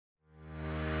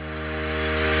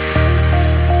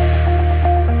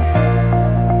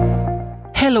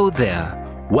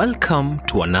there. Welcome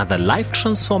to another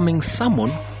life-transforming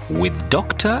sermon with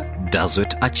Dr.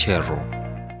 Dazwet Achero.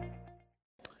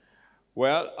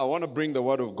 Well, I want to bring the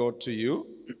word of God to you,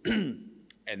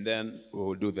 and then we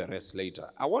will do the rest later.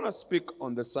 I want to speak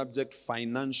on the subject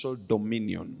financial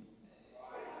dominion.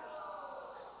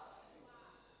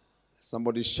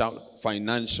 Somebody shout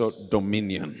financial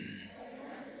dominion.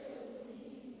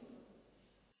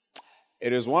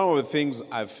 It is one of the things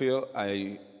I feel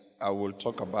I will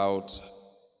talk about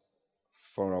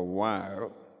for a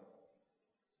while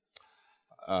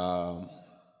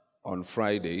on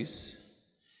Fridays,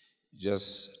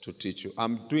 just to teach you.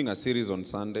 I'm doing a series on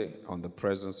Sunday on the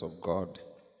presence of God,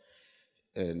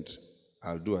 and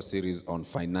I'll do a series on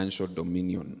financial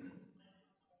dominion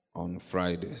on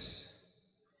Fridays.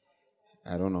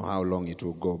 I don't know how long it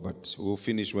will go, but we'll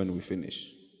finish when we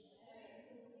finish.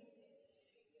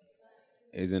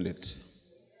 Isn't it?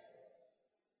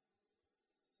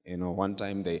 You know, one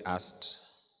time they asked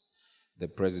the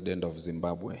president of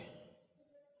Zimbabwe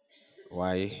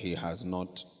why he has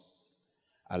not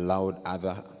allowed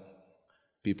other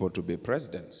people to be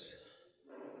presidents.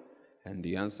 And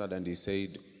he answered and he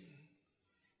said,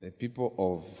 the people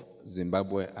of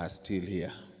Zimbabwe are still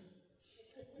here.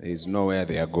 There is nowhere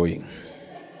they are going.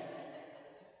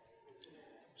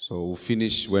 So we'll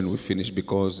finish when we finish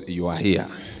because you are here.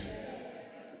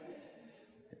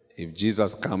 If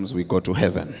Jesus comes, we go to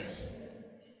heaven.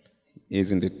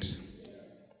 Isn't it?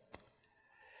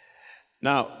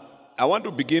 Now, I want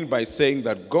to begin by saying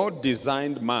that God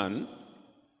designed man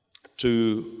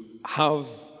to have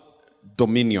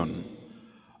dominion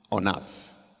on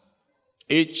earth.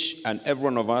 Each and every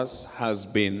one of us has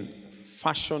been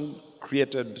fashioned,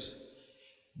 created,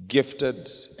 gifted,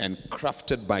 and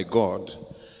crafted by God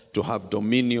to have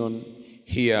dominion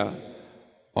here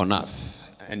on earth.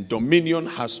 And dominion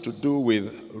has to do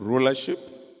with rulership.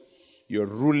 You're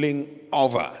ruling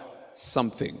over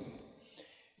something.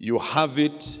 You have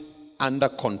it under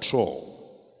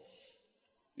control.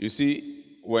 You see,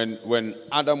 when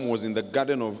Adam was in the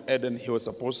Garden of Eden, he was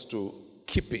supposed to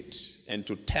keep it and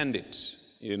to tend it.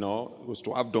 You know, he was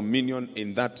to have dominion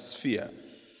in that sphere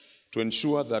to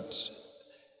ensure that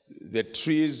the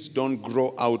trees don't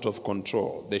grow out of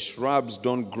control. The shrubs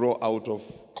don't grow out of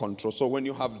control. So when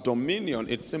you have dominion,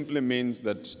 it simply means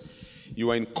that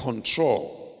you are in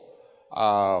control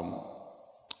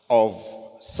of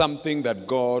something that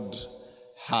God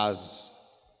has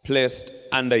placed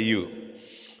under you.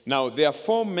 Now, there are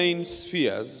four main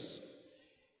spheres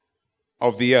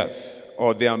of the earth,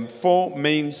 or there are four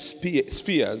main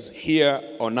spheres here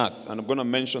on earth. And I'm going to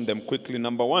mention them quickly.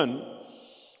 Number one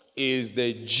is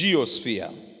the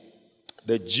geosphere.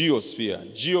 The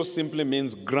geosphere. Geo simply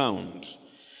means ground.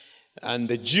 And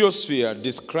the geosphere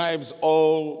describes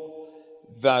all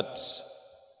that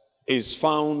is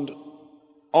found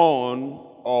on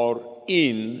or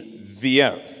in the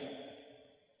earth.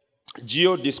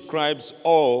 Geo describes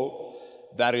all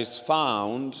that is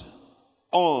found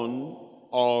on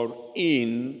or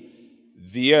in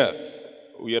the earth.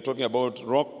 We are talking about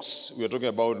rocks, we are talking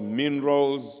about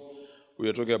minerals, we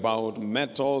are talking about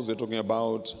metals, we are talking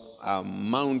about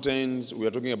mountains, we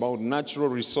are talking about natural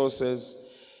resources,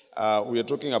 we are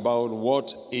talking about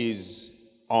what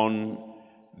is on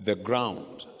the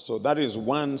ground. So that is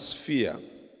one sphere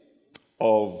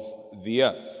of the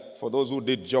earth. For those who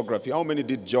did geography, how many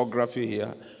did geography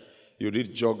here? You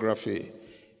did geography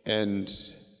and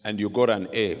you got an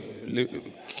A.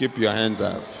 Keep your hands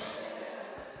up.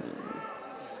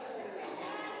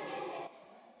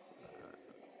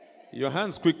 Your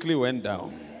hands quickly went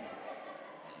down.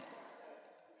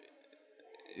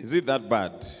 Is it that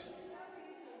bad?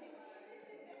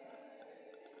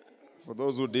 For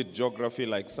those who did geography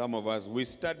like some of us, we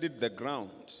studied the ground.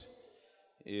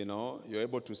 You know, you're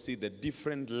able to see the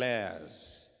different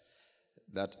layers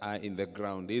that are in the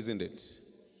ground, isn't it?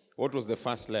 What was the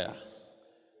first layer?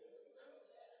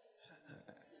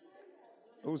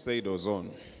 Who said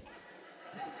ozone?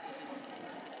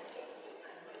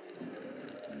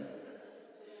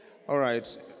 All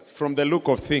right, from the look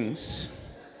of things,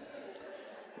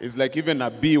 it's like even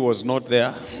a bee was not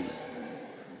there.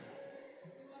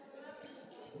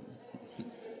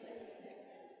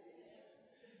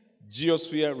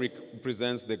 Geosphere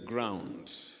represents the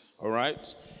ground, all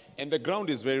right? And the ground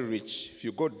is very rich. If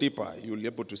you go deeper, you'll be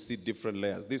able to see different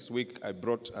layers. This week, I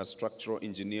brought a structural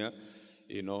engineer,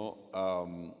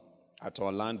 at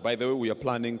our land. By the way, we are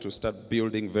planning to start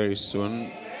building very soon.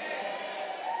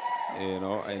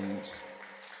 And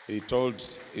he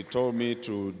told me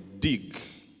to dig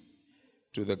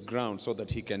to the ground so that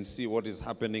he can see what is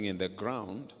happening in the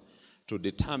ground to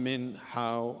determine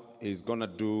how he's going to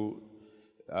do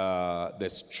the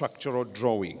structural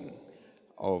drawing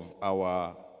of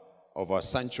our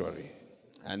sanctuary.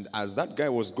 And as that guy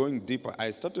was going deeper, I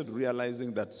started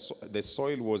realizing that the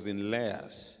soil was in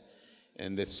layers,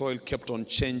 and the soil kept on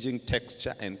changing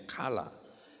texture and color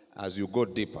as you go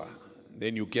deeper.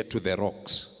 Then you get to the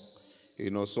rocks.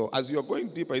 So as you're going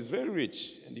deeper, it's very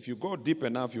rich. And if you go deep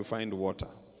enough, you find water.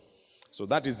 So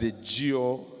that is a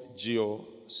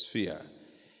geosphere.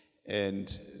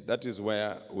 And that is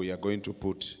where we are going to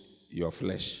put your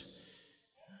flesh.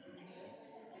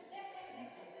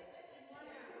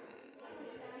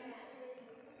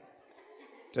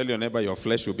 Tell your neighbor your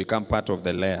flesh will become part of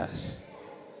the layers.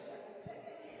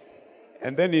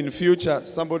 And then in future,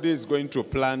 somebody is going to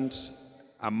plant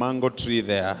a mango tree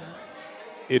there.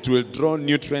 It will draw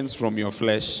nutrients from your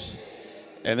flesh,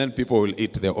 and then people will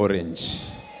eat the orange.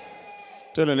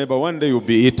 Tell your neighbor, one day you'll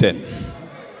be eaten.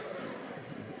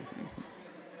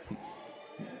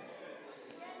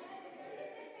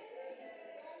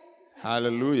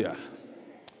 Hallelujah.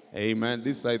 Amen.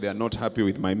 This side, they are not happy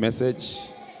with my message.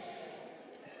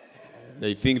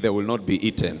 They think they will not be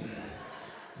eaten.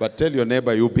 But tell your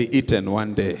neighbor, you'll be eaten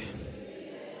one day.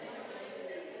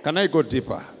 Can I go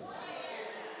deeper?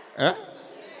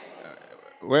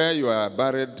 Where you are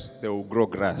buried, they will grow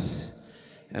grass.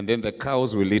 And then the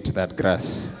cows will eat that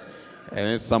grass. And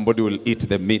then somebody will eat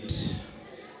the meat.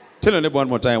 Tell your neighbor one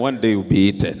more time, one day you'll be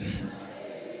eaten.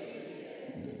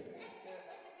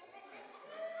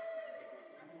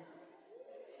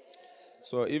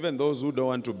 So even those who don't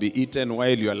want to be eaten while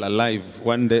you are alive,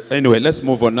 one day. Anyway, let's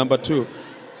move on. Number 2,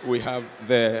 we have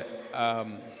the...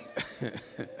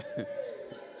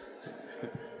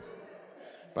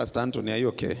 Pastor Anthony, are you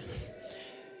okay?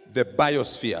 The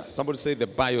biosphere. Somebody say the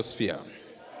biosphere.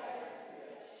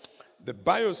 The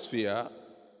biosphere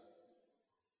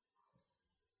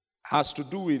has to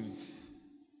do with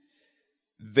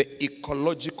the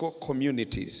ecological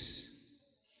communities.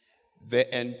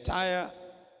 The entire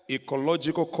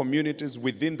ecological communities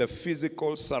within the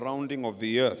physical surrounding of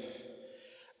the earth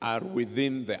are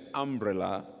within the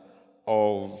umbrella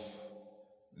of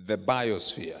the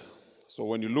biosphere. So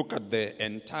when you look at the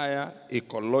entire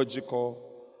ecological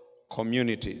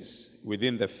communities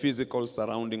within the physical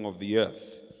surrounding of the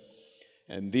earth,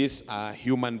 and these are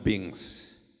human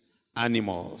beings,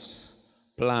 animals,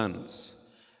 plants,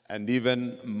 and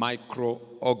even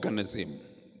microorganisms,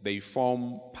 they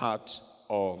form part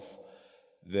of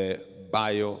the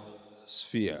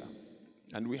biosphere.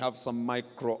 And we have some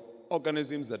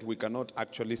microorganisms that we cannot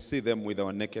actually see them with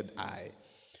our naked eye.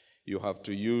 You have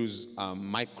to use a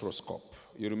microscope.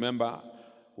 You remember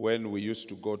when we used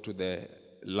to go to the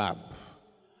lab?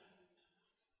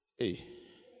 Hey.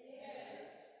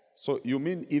 So you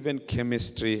mean even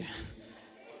chemistry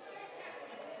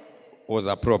was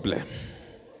a problem?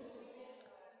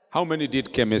 How many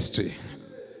did chemistry?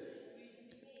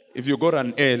 If you got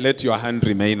an A, let your hand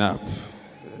remain up.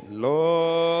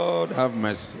 Lord have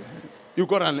mercy. You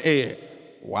got an A.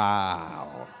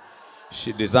 Wow.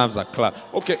 She deserves a clap.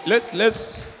 Okay,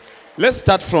 let's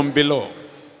start from below.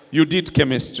 You did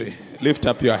chemistry. Lift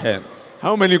up your hand.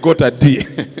 How many got a D?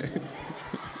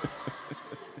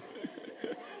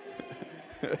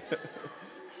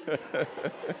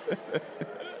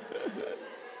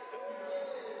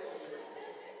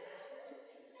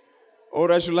 Or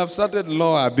I should have started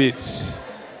lower a bit.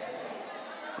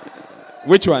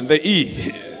 Which one? The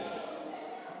E.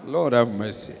 Lord have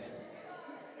mercy.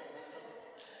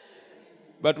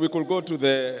 But we could go to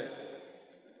the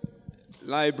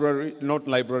laboratory,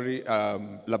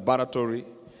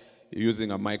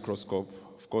 using a microscope.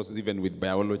 Of course, even with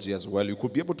biology as well. You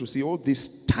could be able to see all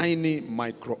these tiny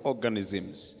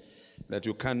microorganisms that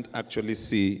you can't actually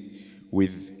see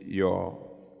with your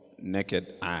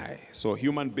naked eye. So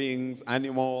human beings,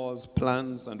 animals,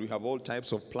 plants, and we have all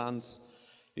types of plants.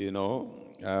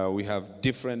 We have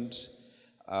different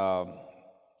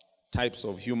types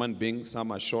of human beings.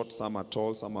 Some are short, some are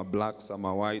tall, some are black, some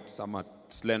are white, some are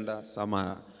slender, some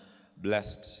are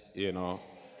blessed,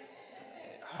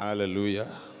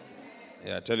 Hallelujah.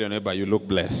 Yeah, tell your neighbor, you look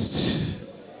blessed.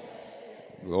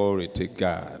 Glory to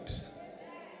God.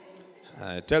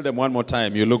 Tell them one more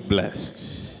time, you look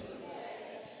blessed.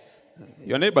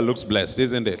 Your neighbor looks blessed,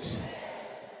 isn't it?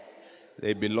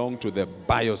 They belong to the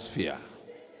biosphere.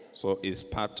 So it's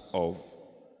part of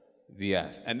the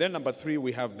earth. And then number 3,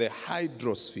 we have the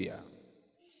hydrosphere.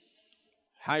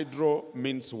 Hydro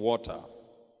means water.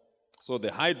 So the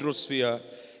hydrosphere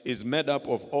is made up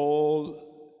of all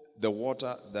the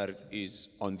water that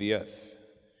is on the earth.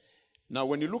 Now,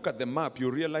 when you look at the map,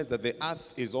 you realize that the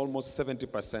earth is almost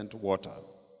 70% water.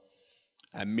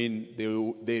 I mean,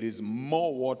 there is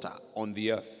more water on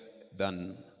the earth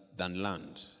than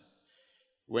land.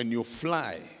 When you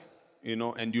fly,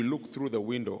 and you look through the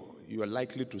window, you are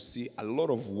likely to see a lot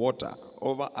of water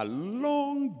over a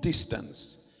long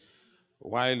distance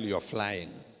while you're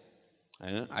flying.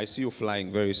 I see you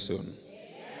flying very soon.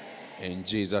 In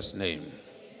Jesus' name.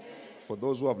 For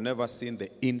those who have never seen the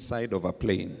inside of a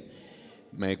plane,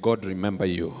 may God remember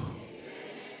you.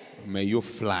 May you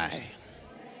fly.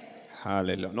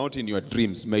 Hallelujah. Not in your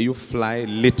dreams. May you fly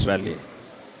literally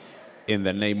in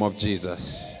the name of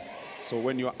Jesus. So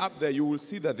when you're up there, you will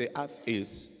see that the earth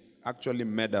is actually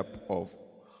made up of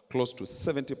close to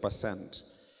 70%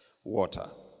 water.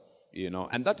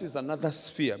 And that is another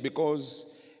sphere, because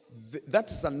that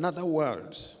is another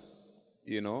world.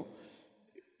 There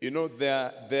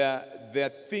are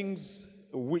things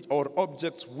or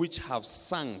objects which have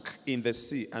sunk in the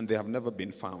sea and they have never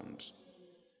been found.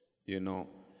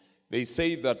 They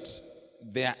say that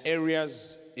there are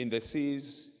areas in the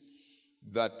seas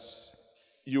that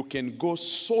you can go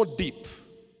so deep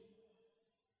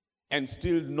and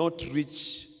still not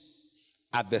reach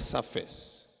at the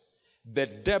surface. The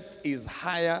depth is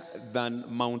higher than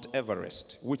Mount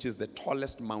Everest, which is the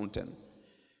tallest mountain,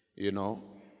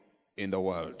 in the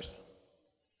world.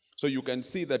 So you can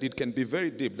see that it can be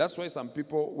very deep. That's why some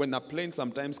people, when a plane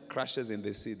sometimes crashes in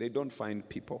the sea, they don't find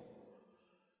people,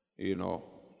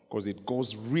 because it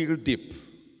goes real deep.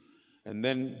 And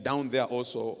then down there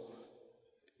also,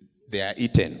 they are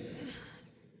eaten.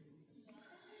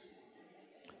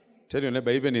 Tell your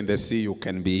neighbor, even in the sea, you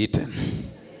can be eaten.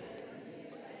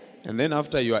 And then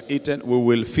after you are eaten, we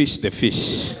will fish the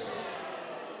fish.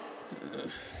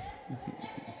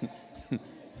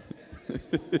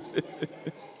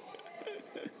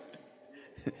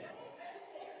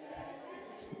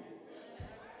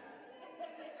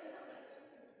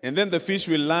 And then the fish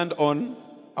will land on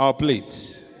our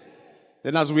plates.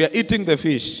 Then as we are eating the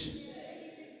fish,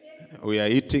 we are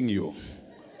eating you.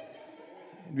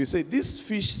 We say, this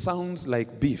fish sounds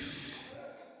like beef.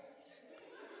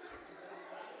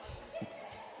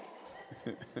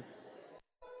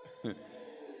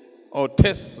 Or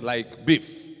tastes like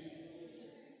beef.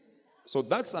 So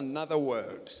that's another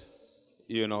word,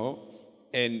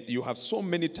 and you have so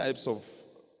many types of,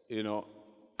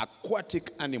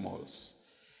 aquatic animals,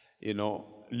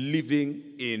 living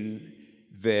in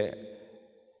the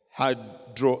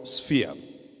hydrosphere.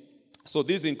 So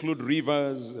these include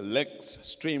rivers, lakes,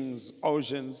 streams,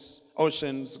 oceans,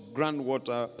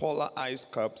 groundwater, polar ice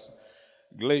caps,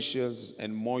 glaciers,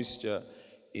 and moisture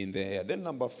in the air. Then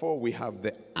number 4, we have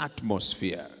the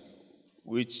atmosphere,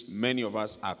 which many of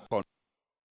us are called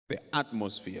the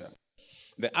atmosphere.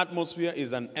 The atmosphere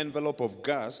is an envelope of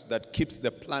gas that keeps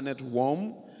the planet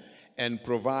warm and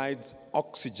provides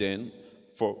oxygen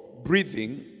for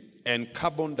breathing and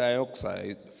carbon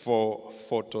dioxide for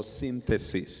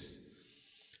photosynthesis.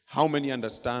 How many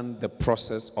understand the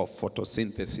process of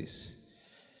photosynthesis?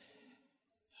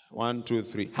 1, 2,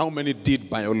 3. How many did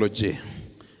biology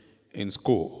in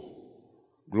school?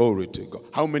 Glory to God.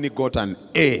 How many got an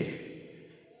A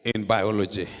in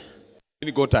biology? How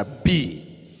many got a B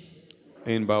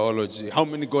in biology? How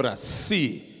many got a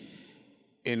C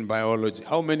in biology?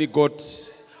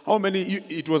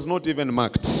 It was not even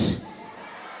marked.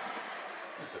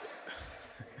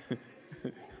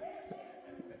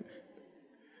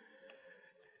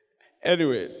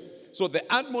 Anyway, so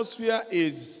the atmosphere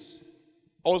is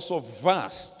also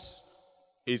vast.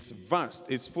 It's vast.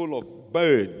 It's full of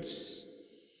birds.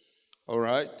 All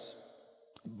right?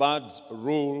 Birds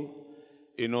rule,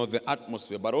 the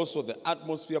atmosphere. But also the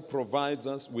atmosphere provides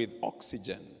us with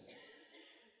oxygen.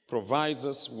 Provides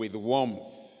us with warmth.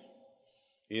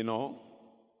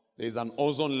 There's an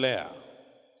ozone layer.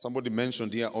 Somebody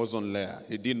mentioned here ozone layer.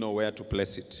 He didn't know where to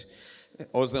place it. The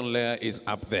ozone layer is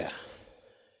up there.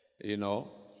 And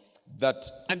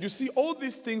you see all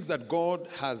these things that God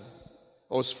has,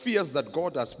 or spheres that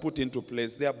God has put into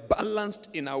place, they are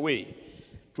balanced in a way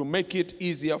to make it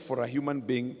easier for a human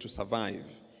being to survive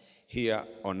here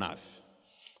on earth.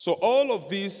 So all of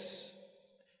these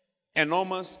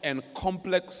enormous and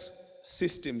complex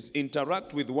systems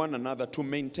interact with one another to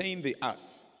maintain the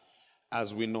earth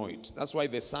as we know it. That's why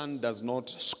the sun does not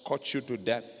scorch you to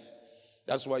death.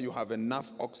 That's why you have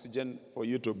enough oxygen for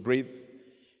you to breathe.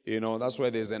 That's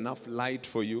why there's enough light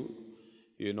for you,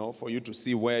 for you to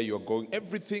see where you're going.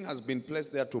 Everything has been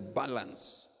placed there to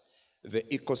balance the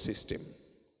ecosystem.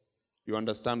 You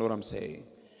understand what I'm saying?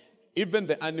 Even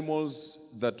the animals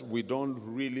that we don't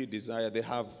really desire, they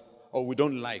have, or we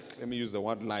don't like, let me use the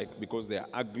word like, because they are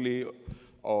ugly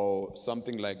or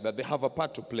something like that, they have a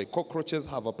part to play. Cockroaches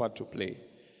have a part to play.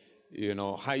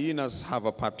 Hyenas have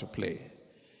a part to play.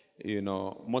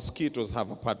 Mosquitoes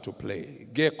have a part to play.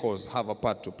 Geckos have a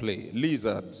part to play.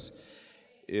 Lizards,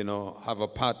 have a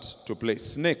part to play.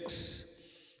 Snakes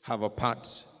have a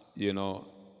part,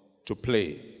 to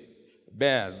play.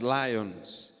 Bears,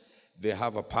 lions, they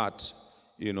have a part,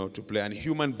 to play. And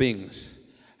human beings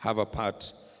have a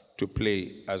part to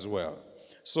play as well.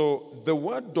 So the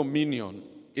word dominion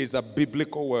is a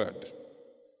biblical word.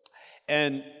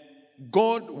 And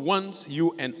God wants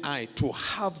you and I to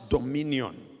have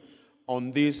dominion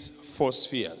on these four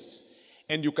spheres.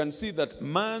 And you can see that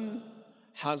man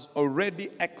has already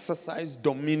exercised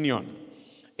dominion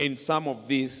in some of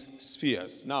these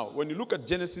spheres. Now, when you look at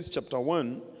Genesis chapter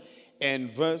 1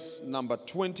 and verse number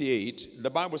 28, the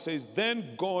Bible says,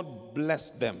 "Then God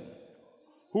blessed them."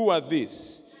 Who are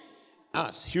these?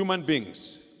 Us, human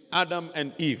beings, Adam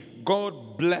and Eve.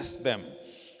 God blessed them.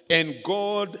 And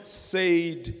God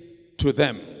said to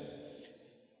them,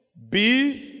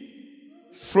 "Be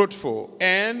fruitful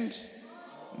and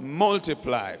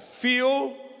multiply,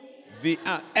 fill the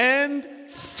earth and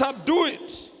subdue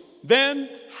it. Then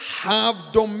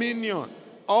have dominion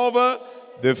over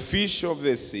the fish of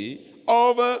the sea,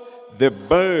 over the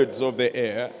birds of the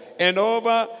air, and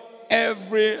over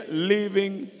every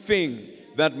living thing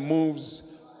that moves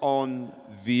on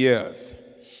the earth."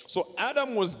 So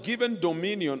Adam was given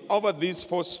dominion over these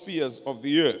four spheres of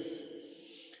the earth.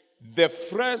 The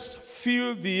phrase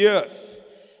 "fill the earth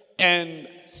and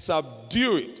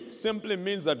subdue it" simply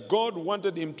means that God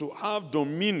wanted him to have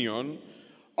dominion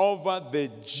over the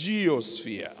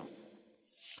geosphere.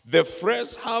 The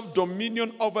phrase "have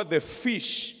dominion over the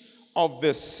fish of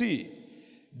the sea"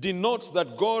 denotes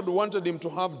that God wanted him to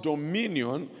have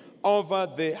dominion over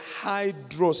the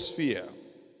hydrosphere.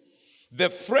 The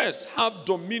phrase "have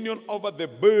dominion over the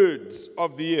birds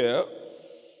of the air"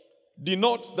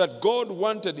 denotes that God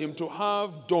wanted him to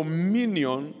have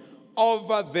dominion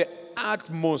over the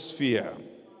atmosphere.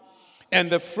 And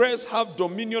the phrase "have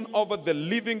dominion over the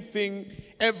living thing,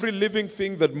 every living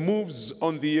thing that moves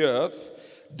on the earth"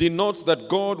 denotes that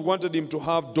God wanted him to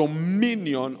have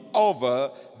dominion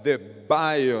over the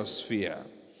biosphere.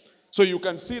 So you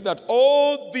can see that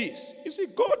all this, you see,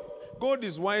 God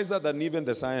is wiser than even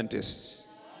the scientists.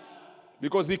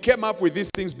 Because he came up with these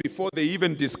things before they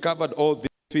even discovered all these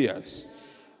spheres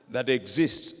that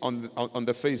exist on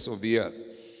the face of the earth.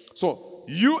 So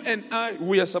you and I,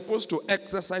 we are supposed to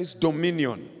exercise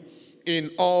dominion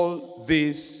in all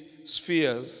these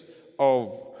spheres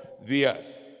of the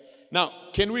earth. Now,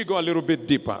 can we go a little bit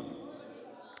deeper?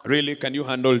 Really, can you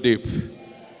handle deep?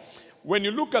 When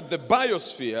you look at the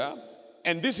biosphere,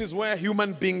 and this is where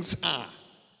human beings are.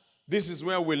 This is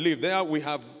where we live. There we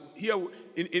have, here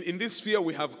in this sphere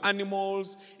we have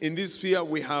animals. In this sphere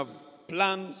we have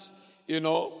plants.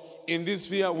 In this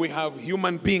sphere we have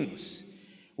human beings.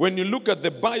 When you look at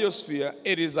the biosphere,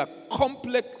 it is a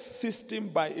complex system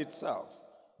by itself.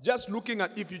 Just looking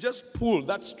at, if you just pull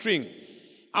that string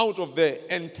out of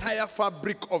the entire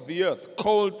fabric of the earth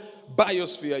called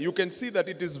biosphere, you can see that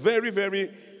it is very,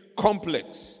 very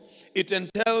complex. It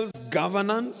entails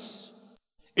governance,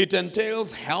 it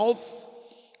entails health,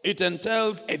 it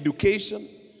entails education,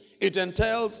 it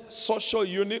entails social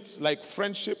units like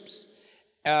friendships,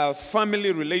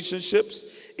 family relationships,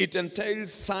 it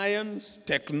entails science,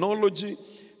 technology,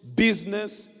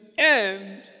 business,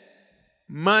 and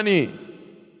money.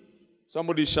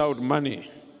 Somebody shout money.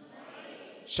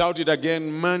 Shout it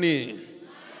again, money.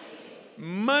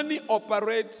 Money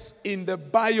operates in the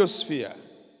biosphere.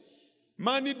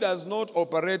 Money does not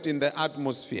operate in the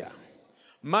atmosphere.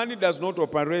 Money does not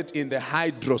operate in the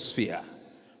hydrosphere.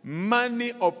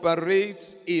 Money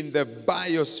operates in the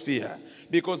biosphere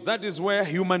because that is where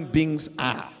human beings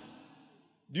are.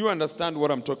 Do you understand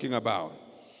what I'm talking about?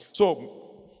 So,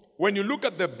 when you look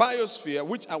at the biosphere,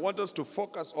 which I want us to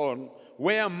focus on,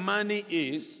 where money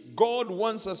is, God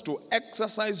wants us to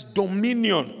exercise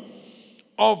dominion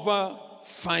over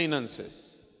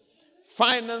finances.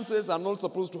 Finances are not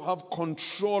supposed to have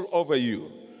control over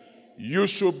you. You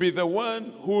should be the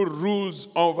one who rules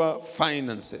over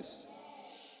finances.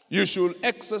 You should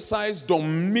exercise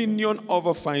dominion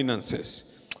over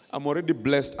finances. I'm already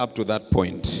blessed up to that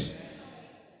point.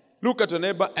 Look at your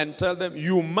neighbor and tell them,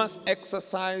 you must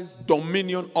exercise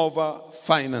dominion over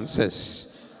finances.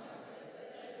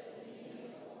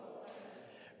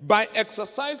 By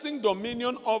exercising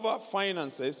dominion over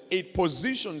finances, it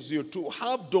positions you to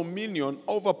have dominion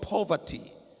over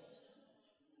poverty.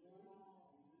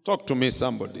 Talk to me,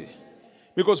 somebody.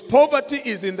 Because poverty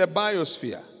is in the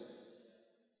biosphere.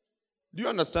 Do you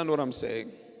understand what I'm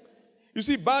saying? You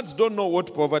see, birds don't know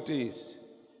what poverty is.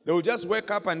 They will just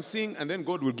wake up and sing, and then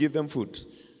God will give them food.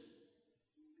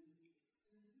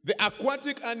 The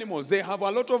aquatic animals, they have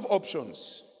a lot of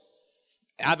options.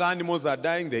 Other animals are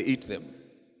dying, they eat them.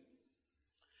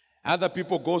 Other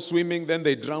people go swimming, then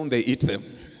they drown, they eat them.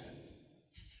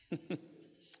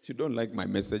 You don't like my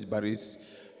message, but it's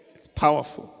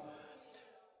powerful.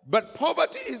 But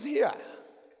poverty is here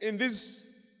in this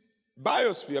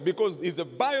biosphere because it's the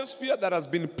biosphere that has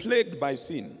been plagued by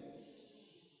sin.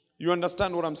 You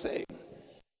understand what I'm saying?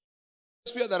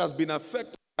 Biosphere that has been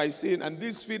affected by sin, and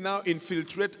this sin now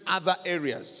infiltrate other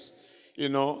areas,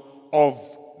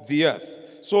 of the earth.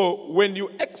 So when you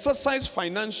exercise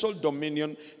financial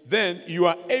dominion, then you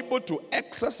are able to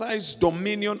exercise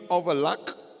dominion over lack.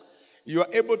 You are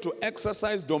able to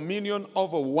exercise dominion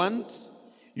over want.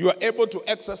 You are able to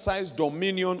exercise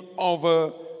dominion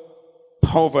over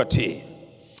poverty.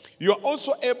 You are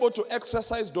also able to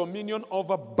exercise dominion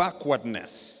over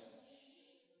backwardness.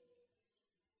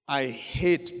 I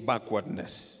hate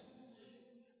backwardness.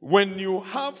 When you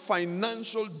have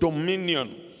financial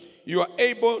dominion, you are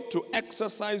able to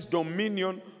exercise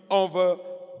dominion over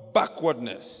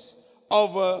backwardness,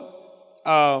 over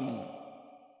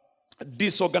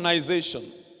disorganization,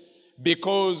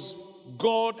 because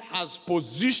God has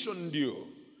positioned you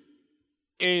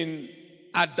in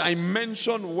a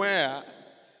dimension where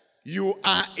you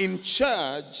are in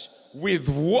charge with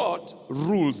what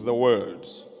rules the world.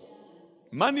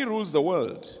 Money rules the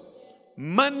world.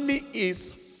 Money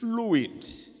is fluid.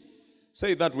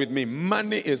 Say that with me.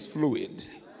 Money is fluid.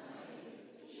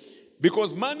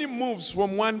 Because money moves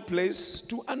from one place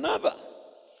to another.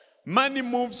 Money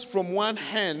moves from one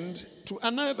hand to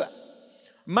another.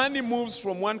 Money moves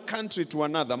from one country to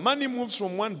another. Money moves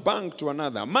from one bank to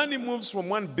another. Money moves from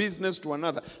one business to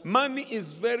another. Money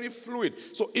is very fluid.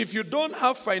 So if you don't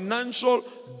have financial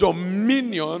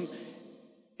dominion,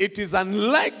 it is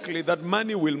unlikely that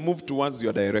money will move towards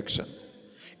your direction.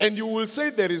 And you will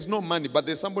say there is no money, but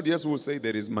there's somebody else who will say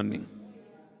there is money.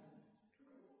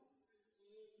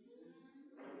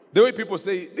 The way people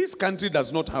say, this country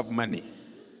does not have money.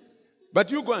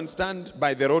 But you go and stand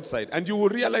by the roadside and you will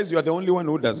realize you are the only one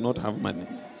who does not have money.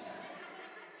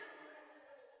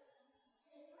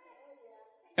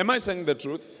 Am I saying the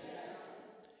truth?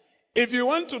 If you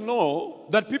want to know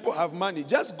that people have money,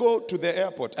 just go to the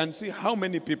airport and see how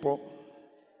many people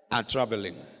are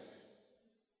traveling.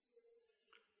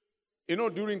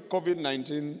 During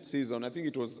COVID-19 season, I think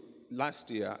it was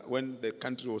last year when the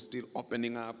country was still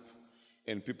opening up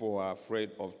and people were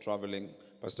afraid of traveling,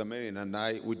 Pastor Marion and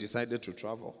I, we decided to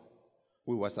travel.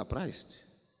 We were surprised.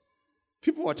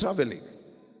 People were traveling.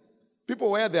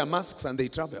 People wear their masks and they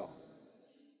travel.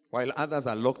 While others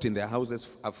are locked in their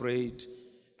houses afraid.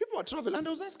 People are traveling. And I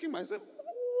was asking myself,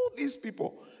 who are these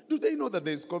people? Do they know that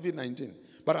there is COVID-19?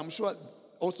 But I'm sure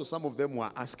also some of them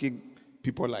were asking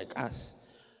people like us,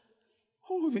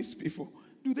 who are these people?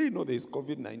 Do they know there is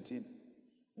COVID-19?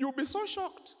 You'll be so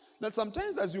shocked that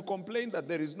sometimes as you complain that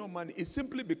there is no money, it's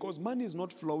simply because money is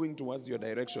not flowing towards your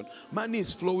direction. Money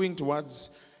is flowing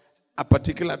towards a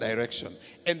particular direction.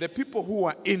 And the people who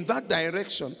are in that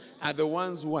direction are the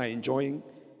ones who are enjoying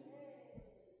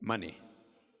money.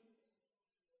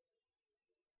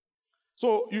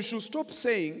 So you should stop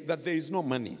saying that there is no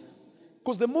money.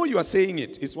 Because the more you are saying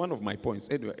it, it's one of my points.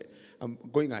 Anyway, I'm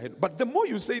going ahead. But the more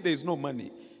you say there is no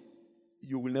money,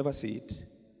 you will never see it.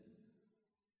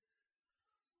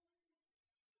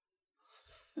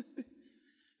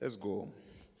 Let's go.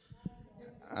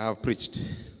 I have preached.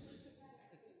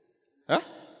 Huh?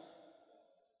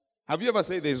 Have you ever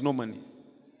said there is no money?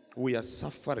 We are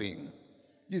suffering.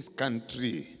 This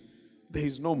country, there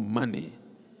is no money.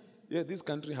 Yeah, this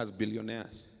country has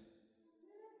billionaires.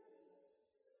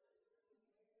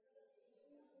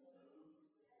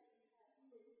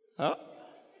 Huh?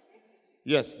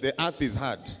 Yes, the earth is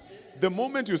hard. The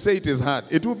moment you say it is hard,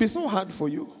 it will be so hard for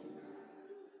you.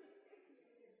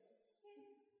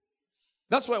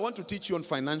 That's why I want to teach you on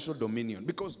financial dominion.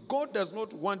 Because God does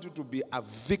not want you to be a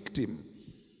victim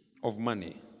of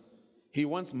money. He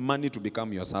wants money to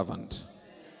become your servant.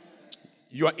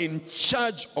 You are in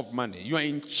charge of money. You are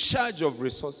in charge of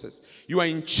resources. You are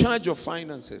in charge of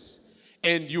finances.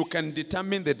 And you can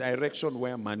determine the direction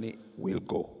where money will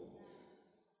go.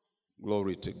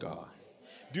 Glory to God.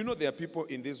 Do you know there are people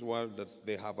in this world that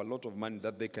they have a lot of money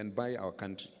that they can buy our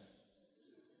country?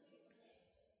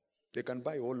 They can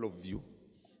buy all of you.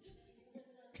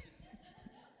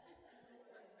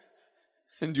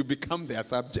 And you become their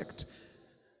subject.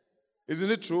 Isn't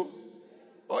it true?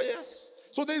 Oh, yes.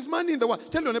 So there is money in the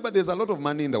world. Tell your neighbor there's a lot of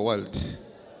money in the world.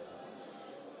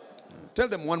 Tell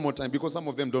them one more time because some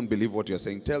of them don't believe what you're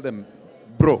saying. Tell them,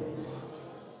 bro,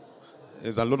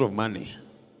 There's a lot of money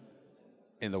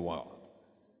in the world.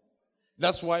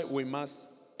 That's why we must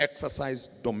exercise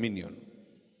dominion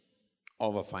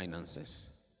over finances.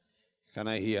 Can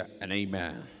I hear an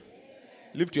amen?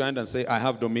 Lift your hand and say, I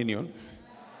have dominion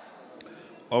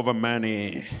over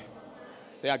money.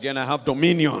 Say again, I have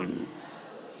dominion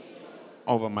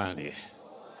over money.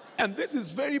 And this is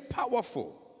very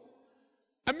powerful.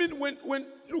 I mean, when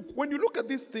you look at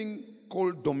this thing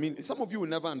called dominion, some of you will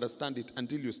never understand it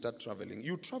until you start traveling.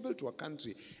 You travel to a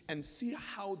country and see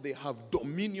how they have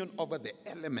dominion over the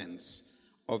elements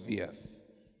of the earth.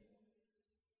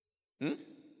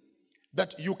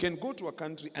 That you can go to a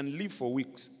country and live for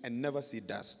weeks and never see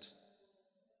dust.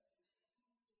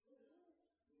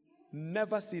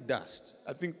 Never see dust.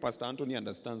 I think Pastor Anthony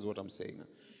understands what I'm saying.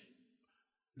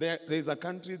 There's a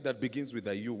country that begins with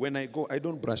a U. When I go, I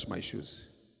don't brush my shoes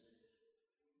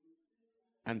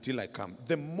until I come.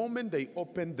 The moment they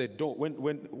open the door,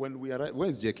 when we arrive,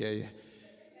 where's JK?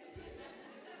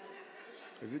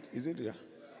 Is it here?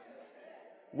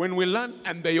 When we land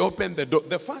and they open the door,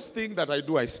 the first thing that I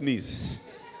do, I sneeze.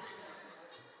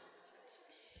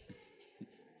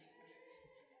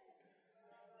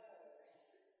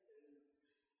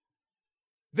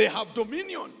 They have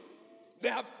dominion. They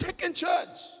have taken charge.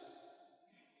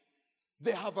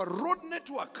 They have a road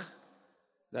network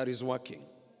that is working.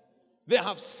 They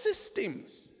have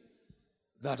systems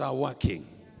that are working.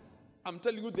 I'm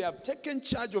telling you, they have taken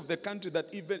charge of the country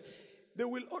that even they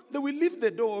will leave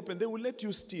the door open. They will let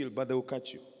you steal, but they will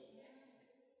catch you.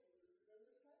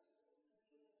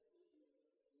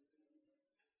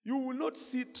 You will not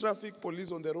see traffic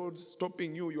police on the road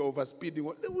stopping you. You're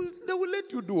overspeeding. They will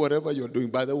let you do whatever you're doing,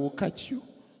 but they will catch you.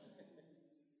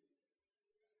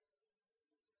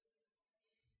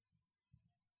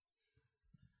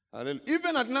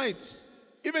 Even at night,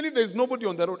 even if there's nobody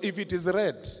on the road, if it is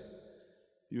red,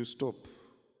 you stop.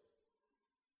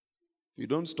 If you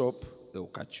don't stop, they will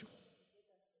catch you.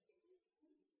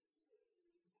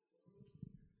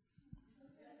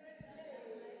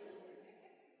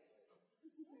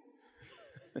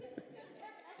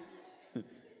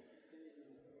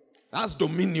 That's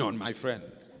dominion, my friend.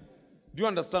 Do you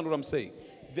understand what I'm saying?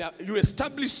 You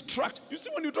establish structure. You see,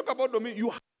 when you talk about dominion, you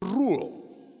have rule.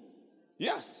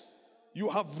 Yes. You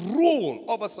have rule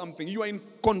over something. You are in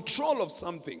control of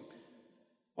something.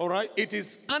 All right? It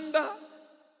is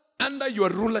under your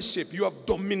rulership. You have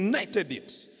dominated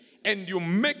it. And you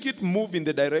make it move in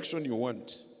the direction you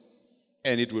want.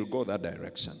 And it will go that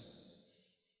direction.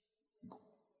 Do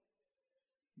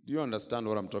you understand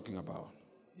what I'm talking about?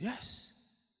 Yes.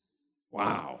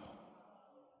 Wow.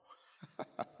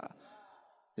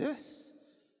 Yes.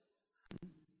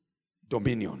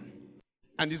 Dominion.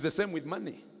 And it's the same with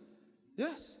money.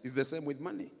 Yes, it's the same with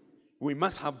money. We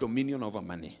must have dominion over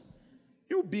money.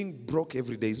 You being broke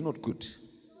every day is not good.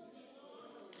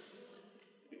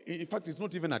 In fact, it's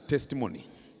not even a testimony.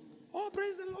 Oh,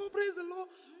 praise the Lord, praise the Lord.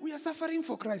 We are suffering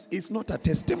for Christ. It's not a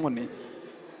testimony.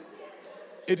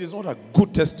 It is not a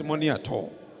good testimony at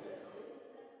all.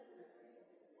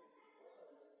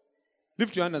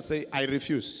 Lift your hand and say, I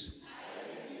refuse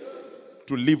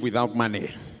to live without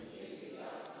money.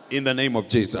 In the name of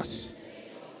Jesus.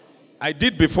 I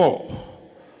did before,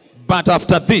 but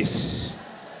after this,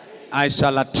 I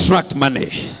shall attract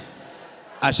money.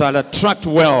 I shall attract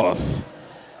wealth.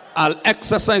 I'll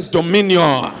exercise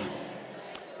dominion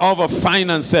over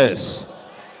finances.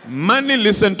 Money,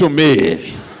 listen to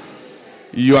me.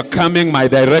 You are coming my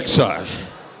direction.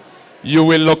 You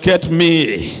will locate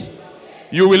me.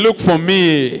 You will look for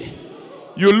me.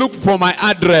 You look for my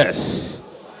address.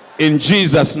 In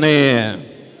Jesus' name.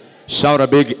 Shout a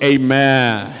big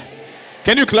amen.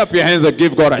 Can you clap your hands and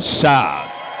give God a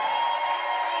shout?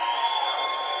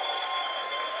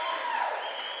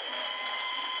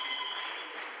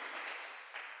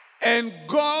 And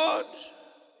God,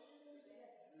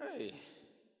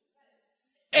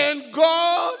 and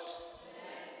God,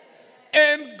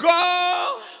 and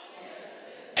God,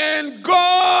 and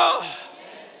God.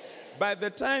 By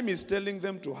the time he's telling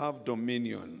them to have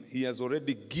dominion, he has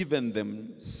already given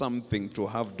them something to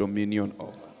have dominion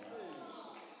over.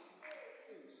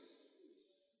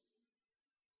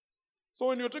 So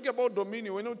when you're talking about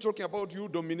dominion, we're not talking about you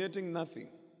dominating nothing.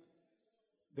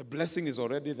 The blessing is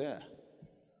already there.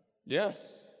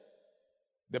 Yes.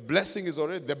 The blessing is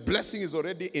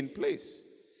already in place.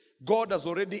 God has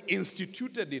already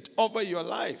instituted it over your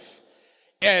life.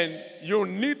 And you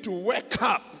need to wake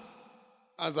up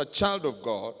as a child of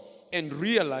God and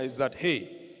realize that, hey,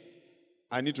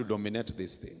 I need to dominate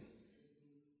this thing.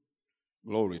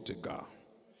 Glory to God.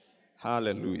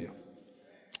 Hallelujah.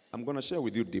 I'm going to share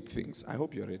with you deep things. I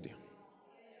hope you're ready.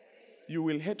 you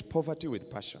will hate poverty with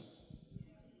passion.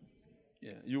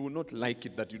 Yeah, you will not like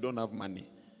it that you don't have money.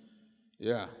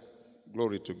 Yeah,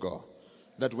 glory to God.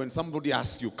 That when somebody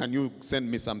asks you, can you send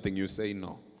me something, you say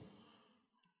no.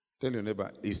 Tell your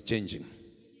neighbor, it's changing.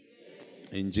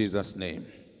 In Jesus' name.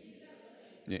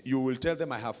 Yeah, you will tell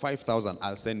them, I have 5,000,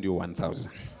 I'll send you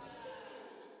 1,000.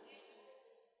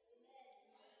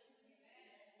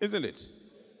 Isn't it?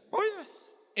 Oh, yes.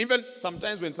 Even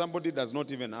sometimes when somebody does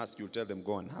not even ask, you tell them,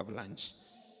 go and have lunch.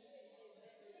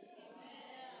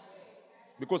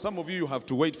 Because some of you have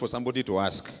to wait for somebody to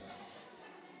ask.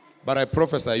 But I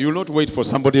prophesy, you will not wait for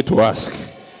somebody to ask.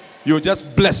 You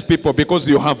just bless people because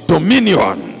you have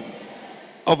dominion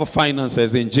over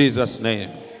finances in Jesus'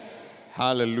 name.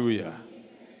 Hallelujah.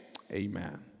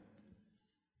 Amen.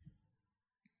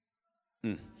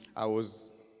 I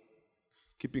was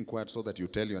keeping quiet so that you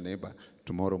tell your neighbor,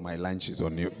 tomorrow my lunch is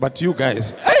on you. But you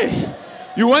guys, hey,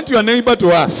 you want your neighbor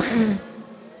to ask.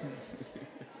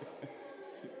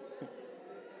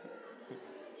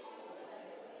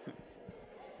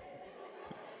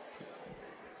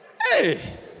 Hey.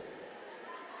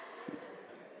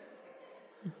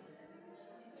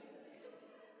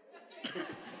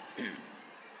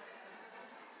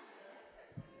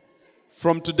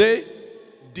 From today,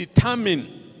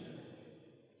 determine.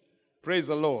 Praise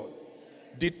the Lord.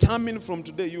 Determine from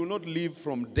today you will not live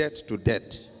from debt to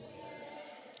debt.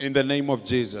 In the name of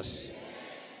Jesus.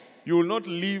 You will not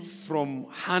live from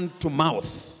hand to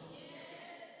mouth.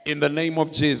 In the name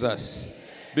of Jesus.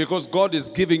 Because God is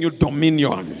giving you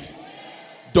dominion.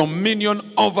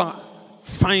 Dominion over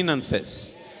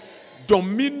finances.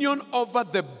 Dominion over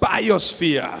the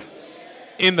biosphere.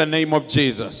 In the name of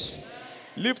Jesus.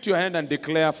 Lift your hand and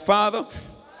declare, Father,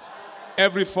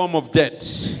 every form of debt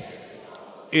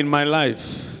in my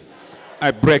life,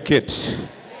 I break it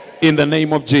in the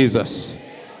name of Jesus.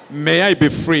 May I be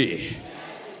free.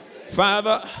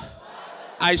 Father,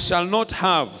 I shall not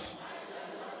have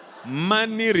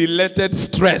money-related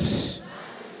stress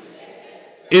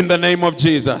in the name of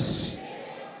Jesus.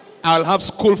 I'll have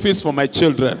school fees for my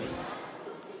children,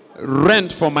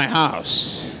 rent for my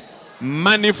house,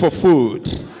 money for food,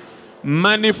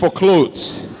 money for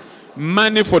clothes,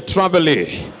 money for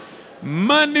traveling,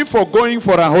 money for going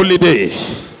for a holiday,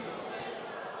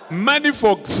 money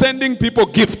for sending people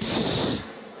gifts,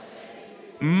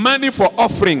 money for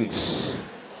offerings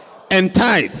and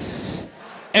tithes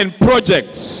and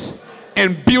projects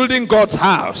and building God's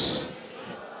house.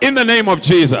 In the name of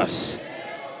Jesus,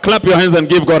 clap your hands and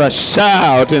give God a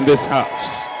shout in this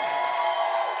house.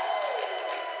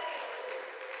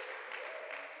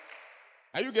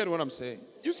 Are you getting what I'm saying?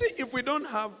 You see, if we don't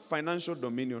have financial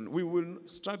dominion, we will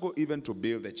struggle even to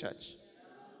build the church.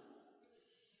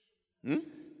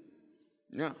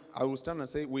 Yeah, I will stand and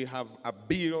say we have a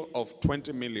bill of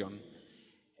 20 million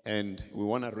and we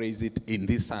want to raise it in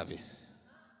this service.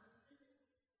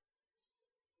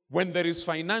 When there is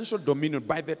financial dominion,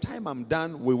 by the time I'm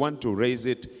done, we want to raise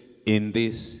it in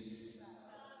this.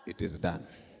 It is done.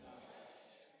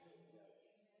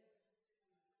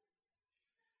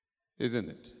 Isn't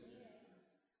it?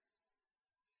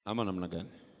 Aman Amnagan.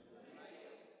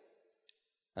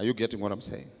 Are you getting what I'm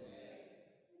saying?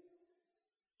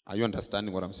 Are you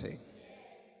understanding what I'm saying?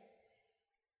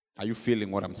 Are you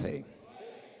feeling what I'm saying?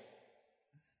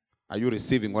 Are you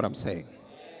receiving what I'm saying?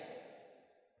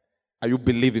 Are you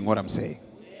believing what I'm saying?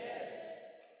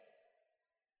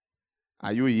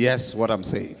 Are you yes what I'm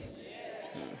saying?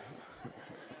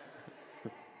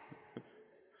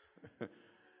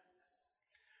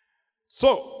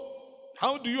 So,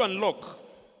 how do you unlock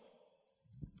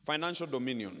financial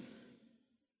dominion?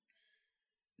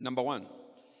 Number one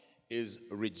is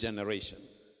regeneration.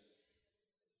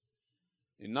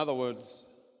 In other words,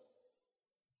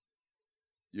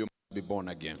 you must be born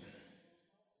again.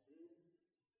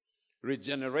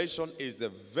 Regeneration is the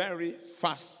very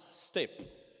first step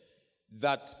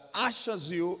that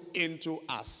ushers you into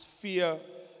a sphere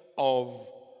of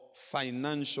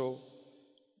financial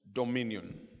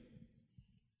dominion.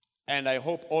 And I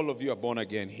hope all of you are born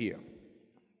again here.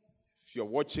 If you're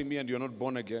watching me and you're not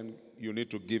born again, you need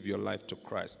to give your life to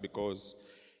Christ because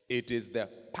it is the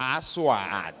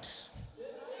password.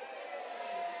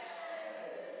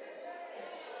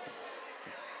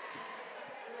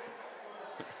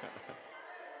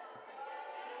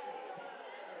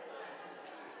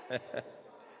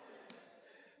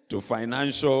 To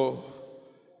financial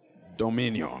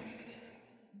dominion.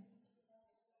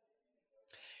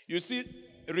 You see,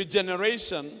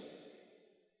 regeneration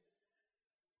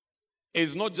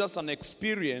is not just an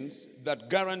experience that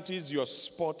guarantees your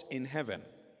spot in heaven,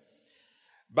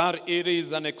 but it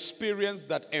is an experience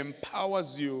that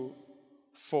empowers you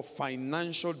for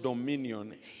financial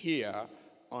dominion here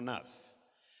on earth.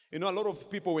 You know, a lot of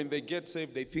people, when they get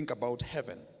saved, they think about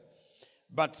heaven.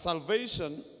 But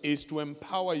salvation is to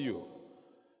empower you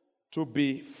to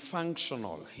be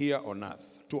functional here on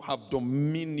earth, to have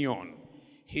dominion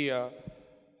here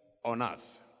on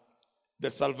earth. The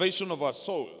salvation of our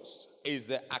souls is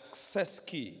the access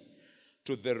key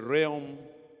to the realm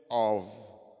of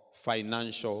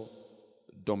financial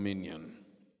dominion.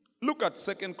 Look at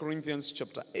 2 Corinthians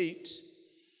chapter 8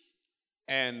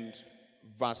 and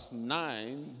verse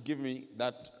 9. Give me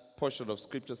that portion of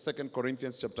scripture. 2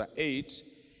 Corinthians chapter 8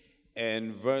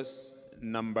 and verse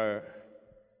number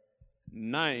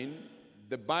 9.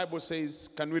 The Bible says,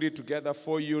 can we read together?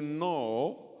 For you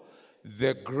know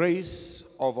the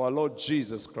grace of our Lord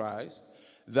Jesus Christ,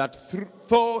 that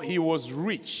though he was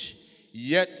rich,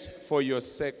 yet for your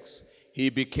sakes he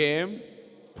became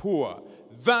poor,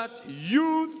 that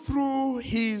you through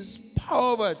his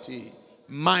poverty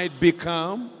might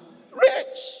become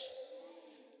rich.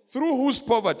 Through whose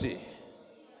poverty?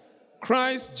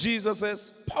 Christ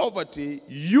Jesus' poverty,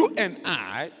 you and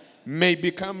I may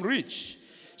become rich.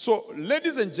 So,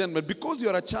 ladies and gentlemen, because you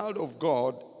are a child of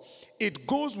God, it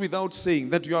goes without saying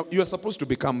that you are supposed to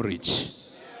become rich.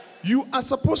 You are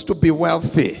supposed to be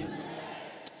wealthy.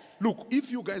 Look,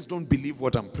 if you guys don't believe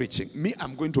what I'm preaching,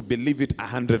 I'm going to believe it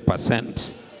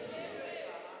 100%.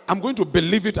 I'm going to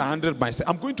believe it 100%.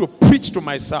 I'm going to preach to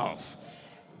myself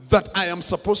that I am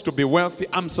supposed to be wealthy.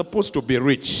 I'm supposed to be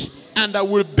rich. And I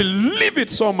will believe it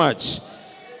so much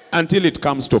until it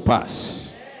comes to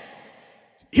pass.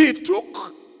 He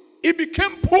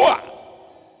became poor,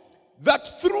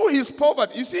 that through his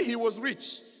poverty, you see, he was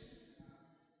rich.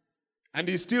 And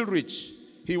he's still rich.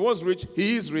 He was rich,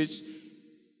 he is rich,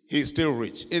 he's still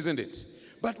rich, isn't it?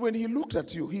 But when he looked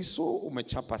at you, he saw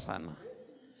umechapa sana.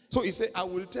 So he said, I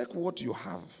will take what you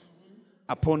have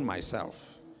upon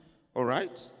myself. All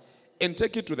right? And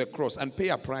take it to the cross and pay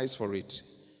a price for it.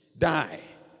 Die.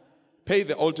 Pay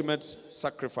the ultimate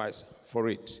sacrifice for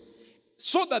it.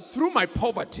 So that through my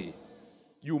poverty,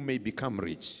 you may become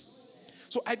rich.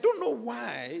 So I don't know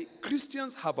why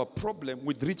Christians have a problem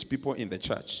with rich people in the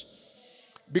church.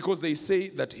 Because they say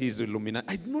that he's Illuminati.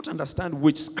 I do not understand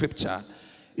which scripture,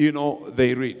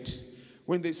 they read.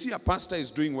 When they see a pastor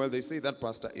is doing well, they say that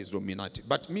pastor is Illuminati.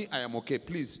 But me, I am okay.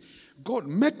 Please, God,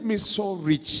 make me so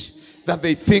rich that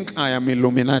they think I am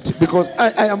Illuminati. Because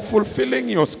I am fulfilling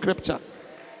your scripture.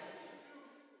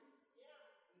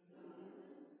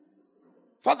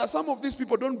 Father, some of these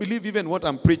people don't believe even what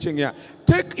I'm preaching here.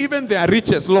 Take even their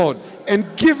riches, Lord,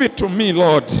 and give it to me,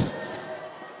 Lord.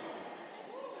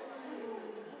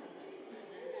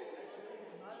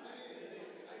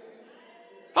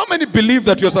 How many believe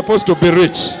that you're supposed to be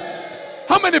rich?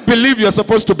 How many believe you're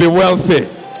supposed to be wealthy?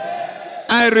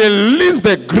 I release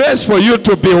the grace for you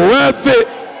to be wealthy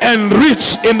and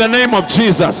rich in the name of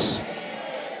Jesus.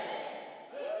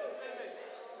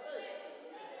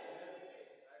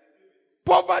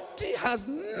 Poverty has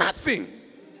nothing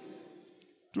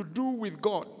to do with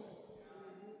God.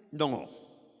 No.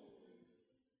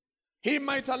 He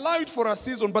might allow it for a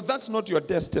season, but that's not your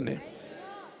destiny.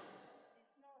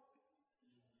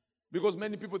 Because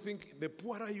many people think the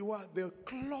poorer you are, the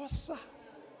closer.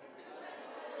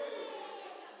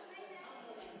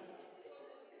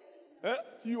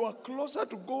 You are closer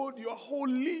to God, you are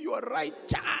holy, you are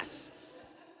righteous.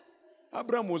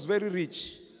 Abraham was very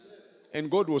rich. And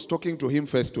God was talking to him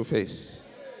face to face.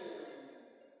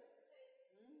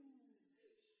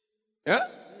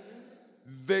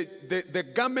 The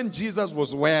garment Jesus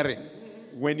was wearing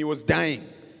when he was dying,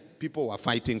 people were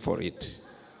fighting for it.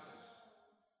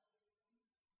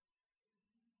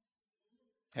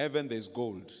 Heaven, there's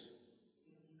gold,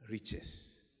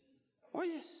 riches. Oh,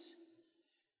 yes.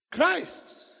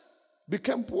 Christ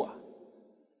became poor.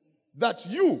 That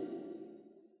you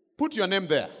put your name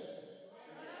there.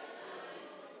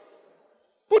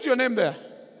 Put your name there.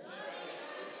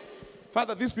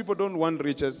 Father, these people don't want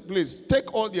riches. Please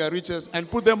take all their riches and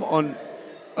put them on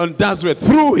Dazwe.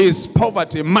 Through his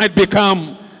poverty might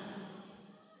become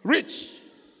rich.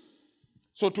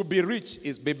 So to be rich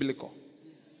is biblical.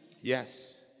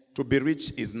 Yes. To be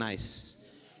rich is nice.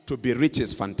 To be rich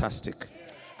is fantastic.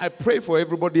 I pray for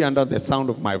everybody under the sound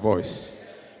of my voice.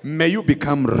 May you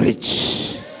become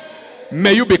rich.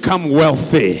 May you become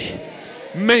wealthy.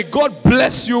 May God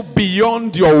bless you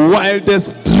beyond your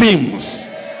wildest dreams.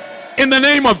 In the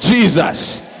name of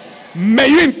Jesus. May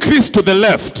you increase to the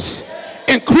left.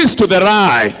 Increase to the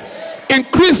right.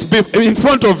 Increase in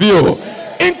front of you.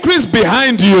 Increase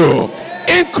behind you.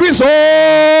 Increase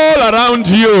all around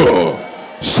you.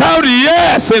 Shout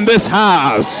yes in this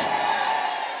house.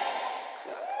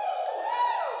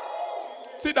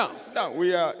 Sit down.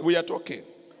 We are talking.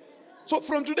 So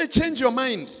from today, change your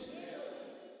mind.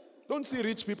 Don't see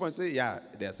rich people and say, yeah,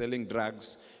 they are selling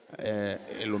drugs,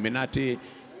 Illuminati,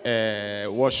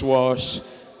 wash.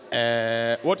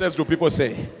 What else do people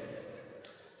say?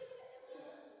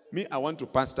 Me, I want to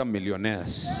pastor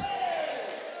millionaires.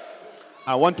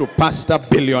 I want to pastor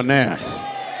billionaires.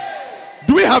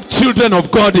 Do we have children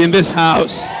of God in this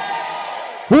house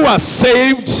who are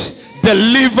saved,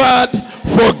 delivered,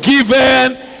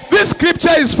 forgiven? This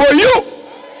scripture is for you.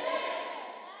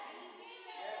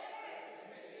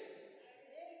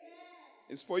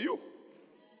 It's for you.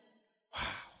 Wow.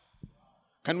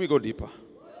 Can we go deeper?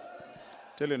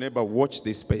 Tell your neighbor, watch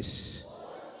this space.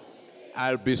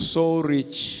 I'll be so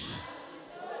rich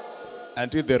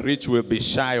until the rich will be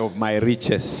shy of my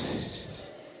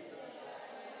riches.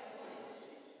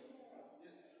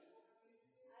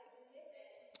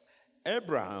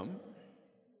 Abraham,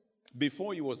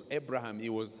 before he was Abraham, he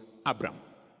was Abram.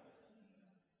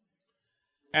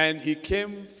 And he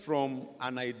came from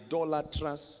an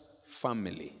idolatrous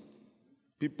family.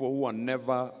 People who are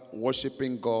never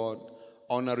worshiping God,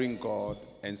 honoring God,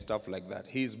 and stuff like that.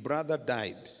 His brother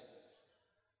died.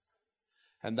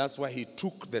 And that's why he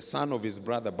took the son of his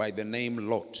brother by the name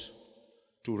Lot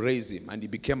to raise him. And he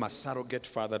became a surrogate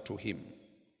father to him.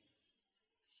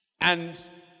 And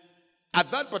at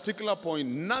that particular point,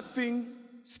 nothing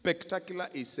spectacular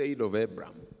is said of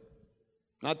Abraham.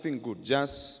 Nothing good,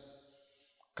 just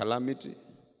calamity.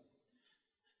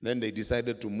 Then they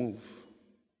decided to move.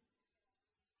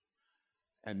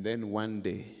 And then one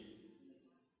day,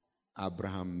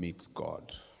 Abraham meets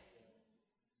God.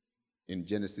 In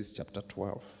Genesis chapter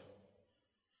 12.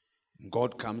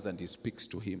 God comes and he speaks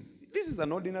to him. This is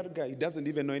an ordinary guy. He doesn't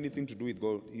even know anything to do with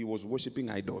God. He was worshiping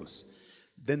idols.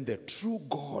 Then the true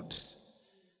God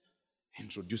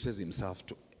introduces himself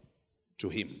to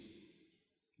him.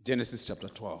 Genesis chapter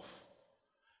 12.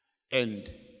 And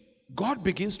God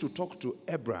begins to talk to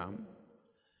Abraham.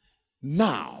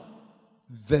 Now,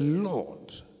 the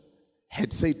Lord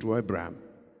had said to Abraham,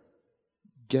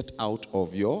 get out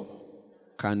of your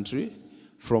country,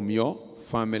 from your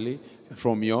family,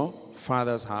 from your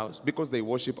father's house, because they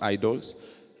worship idols,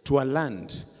 to a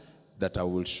land that I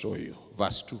will show you.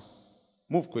 Verse 2.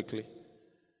 Move quickly.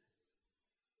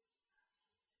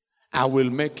 I will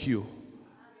make you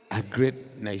a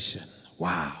great nation.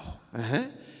 Wow.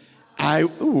 I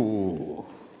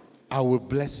will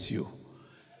bless you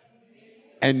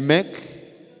and make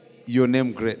your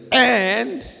name great.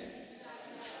 And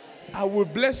I will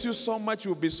bless you so much,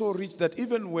 you'll be so rich that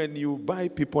even when you buy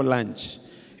people lunch,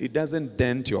 it doesn't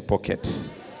dent your pocket.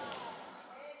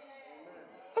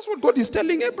 That's what God is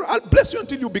telling Abraham. I'll bless you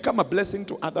until you become a blessing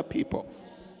to other people.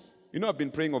 You know, I've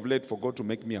been praying of late for God to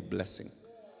make me a blessing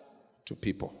to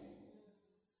people.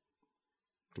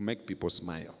 To make people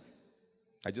smile.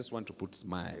 I just want to put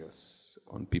smiles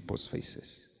on people's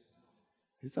faces.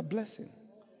 It's a blessing.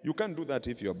 You can't do that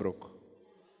if you're broke.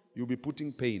 You'll be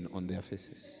putting pain on their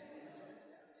faces.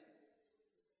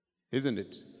 Isn't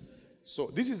it? So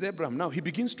this is Abraham. Now he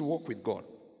begins to walk with God.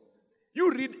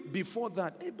 You read before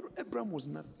that, Abraham was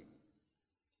nothing.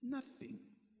 Nothing.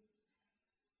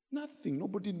 Nothing.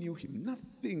 Nobody knew him.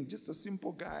 Nothing. Just a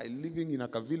simple guy living in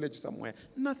a village somewhere.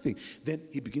 Nothing. Then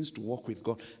he begins to walk with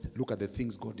God. Look at the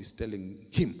things God is telling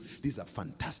him. These are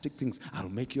fantastic things. I'll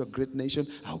make you a great nation.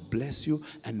 I'll bless you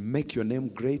and make your name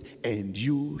great. And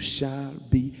you shall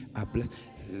be a blessing.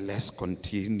 Let's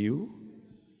continue.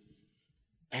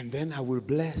 And then I will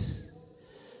bless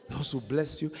those who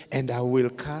bless you, and I will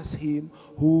curse him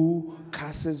who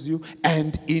curses you,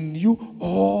 and in you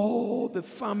all the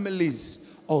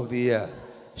families of the earth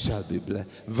shall be blessed.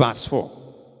 Verse 4.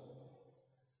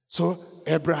 So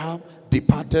Abraham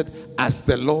departed as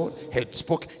the Lord had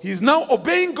spoken. He's now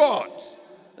obeying God.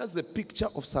 That's the picture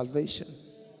of salvation.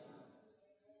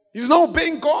 He's now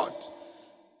obeying God.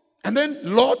 And then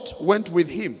Lot went with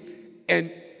him,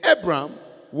 and Abraham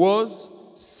was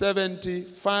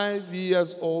 75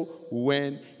 years old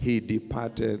when he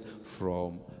departed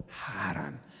from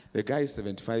Haran. The guy is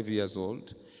 75 years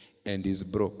old and is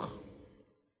broke.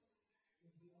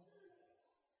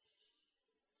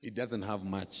 He doesn't have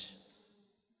much.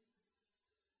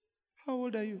 How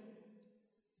old are you?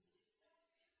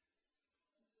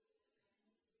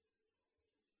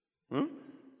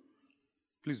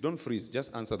 Please don't freeze.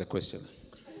 Just answer the question.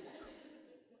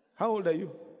 How old are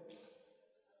you?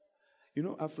 You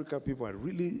know, Africa people are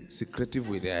really secretive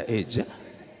with their age. Eh?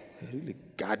 They really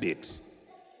guard it.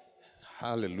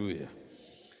 Hallelujah.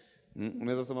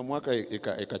 Unaweza sema mwaka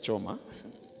ikachoma.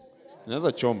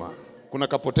 Unaweza choma. Kuna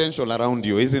ka potential around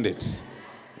you, isn't it?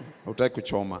 Hutaki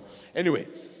kuchoma. Anyway,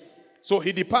 So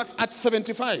he departs at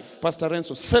 75, Pastor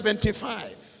Renzo,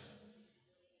 75.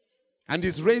 And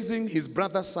he's raising his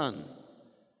brother's son.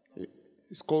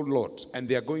 It's called Lot. And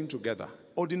they are going together.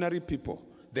 Ordinary people.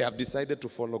 They have decided to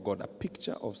follow God. A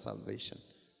picture of salvation.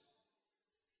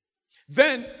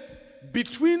 Then,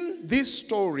 between this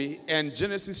story and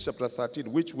Genesis chapter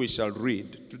 13, which we shall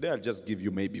read, today I'll just give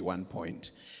you maybe one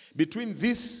point. Between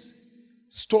this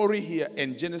story here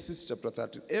and Genesis chapter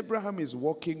 13, Abraham is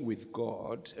walking with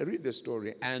God. Read the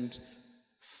story, and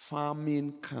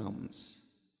famine comes.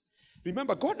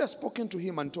 Remember, God has spoken to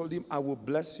him and told him, I will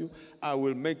bless you,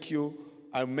 I'll make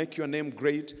your name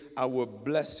great, I will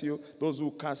bless you. Those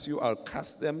who curse you, I'll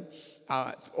curse them.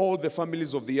 All the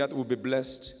families of the earth will be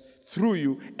blessed through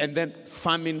you. And then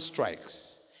famine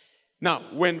strikes. Now,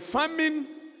 when famine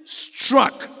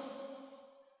struck,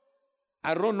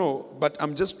 I don't know, but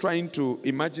I'm just trying to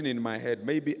imagine in my head,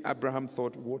 maybe Abraham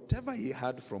thought whatever he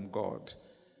had from God,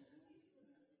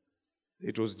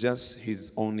 it was just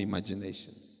his own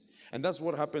imaginations. And that's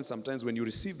what happens sometimes when you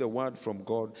receive the word from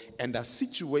God and a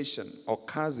situation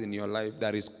occurs in your life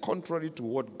that is contrary to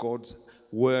what God's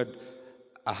word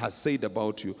has said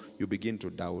about you, you begin to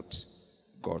doubt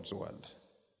God's word.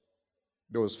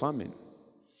 There was famine.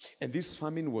 And this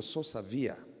famine was so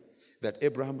severe that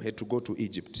Abraham had to go to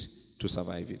Egypt to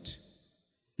survive it.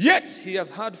 Yet he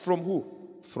has heard from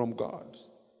who? From God.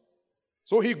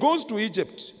 So he goes to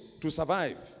Egypt to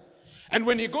survive. And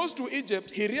when he goes to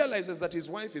Egypt, he realizes that his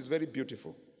wife is very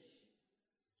beautiful.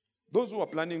 Those who are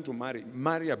planning to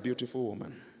marry a beautiful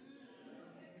woman.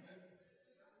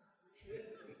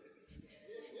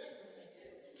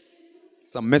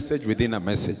 It's a message within a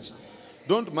message.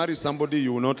 Don't marry somebody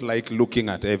you will not like looking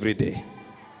at every day.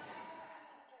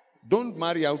 Don't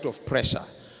marry out of pressure.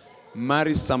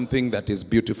 Marry something that is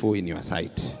beautiful in your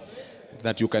sight,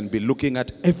 that you can be looking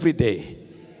at every day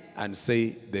and say,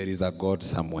 there is a God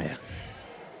somewhere.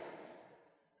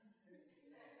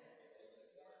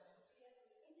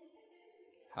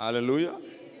 Hallelujah.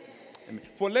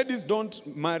 For ladies, don't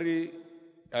worry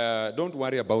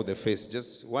about the face.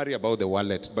 Just worry about the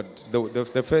wallet. But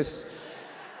the face,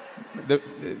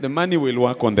 the money will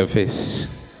work on the face.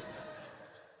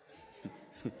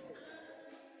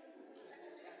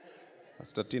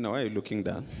 Pastor Tina, why are you looking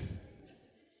down?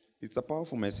 It's a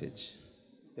powerful message.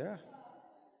 Yeah.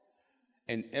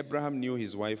 And Abraham knew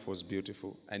his wife was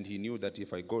beautiful. And he knew that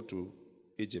if I go to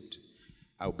Egypt,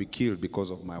 I'll be killed because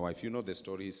of my wife. You know the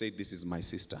story. He said, this is my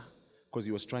sister. Because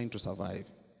he was trying to survive.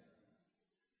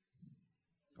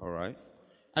 All right?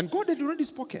 And God had already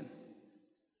spoken.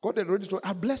 God had already told,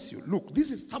 I'll bless you. Look,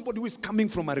 this is somebody who is coming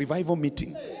from a revival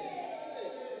meeting.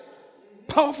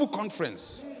 Powerful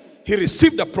conference. He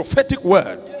received a prophetic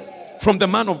word from the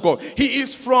man of God. He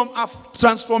is from a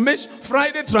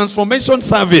Friday transformation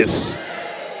service.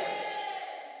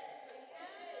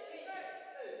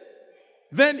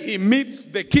 Then he meets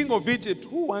the king of Egypt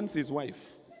who wants his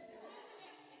wife.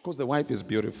 Because the wife is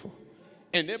beautiful.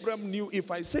 And Abraham knew, if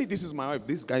I say this is my wife,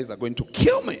 these guys are going to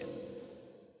kill me.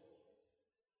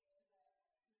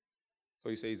 So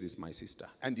he says, it's my sister.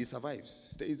 And he survives.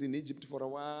 Stays in Egypt for a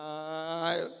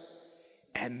while.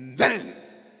 And then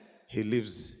he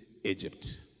leaves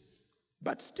Egypt.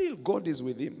 But still God is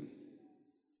with him.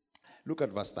 Look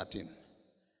at verse 13.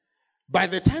 By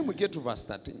the time we get to verse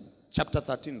 13, chapter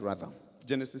 13 rather,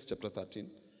 Genesis chapter 13.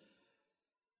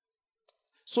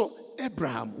 So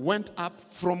Abraham went up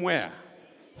from where?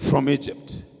 From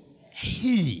Egypt.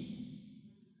 He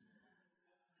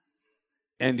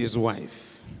and his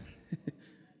wife.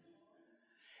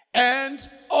 And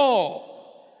all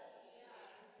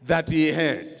that he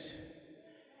had.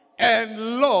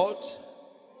 And Lot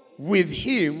with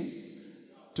him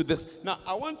to this. Now,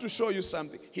 I want to show you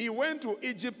something. He went to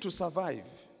Egypt to survive.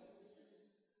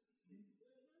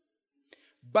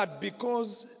 But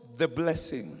because the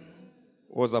blessing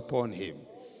was upon him,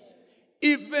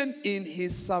 even in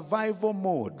his survival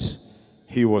mode,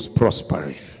 he was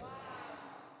prospering.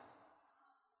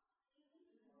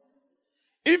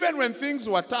 Even when things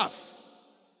were tough,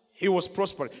 he was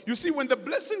prospering. You see, when the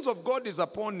blessings of God is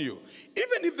upon you,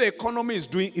 even if the economy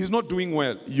is not doing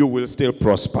well, you will still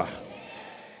prosper.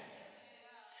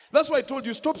 That's why I told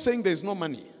you, stop saying there is no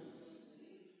money.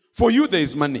 For you, there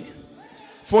is money.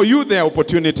 For you, there are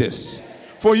opportunities.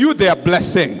 For you, there are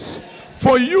blessings.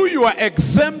 For you, you are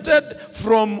exempted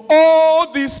from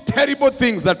all these terrible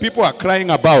things that people are crying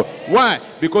about. Why?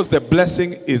 Because the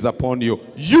blessing is upon you.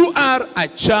 You are a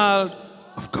child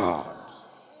of God.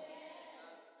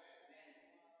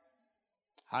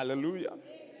 Hallelujah.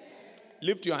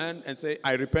 Lift your hand and say,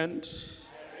 I repent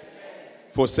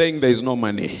for saying there is no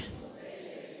money.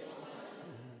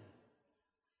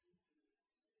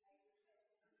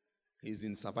 He's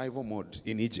in survival mode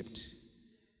in Egypt.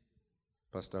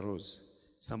 Pastor Rose,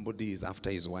 somebody is after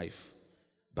his wife,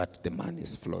 but the man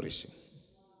is flourishing.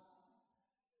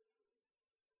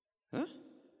 Huh?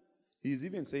 He's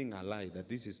even saying a lie that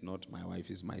this is not my wife,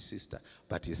 it's my sister,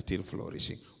 but he's still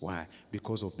flourishing. Why?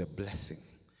 Because of the blessing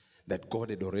that God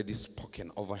had already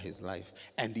spoken over his life,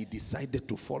 and he decided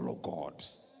to follow God.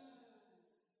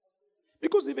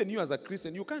 Because even you as a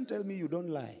Christian, you can't tell me you don't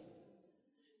lie.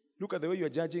 Look at the way you're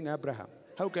judging Abraham.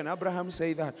 How can Abraham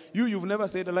say that? You've never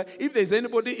said a lie. If there's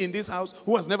anybody in this house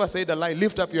who has never said a lie,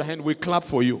 lift up your hand, we clap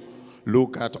for you.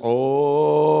 Look at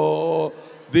all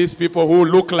these people who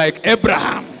look like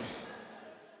Abraham.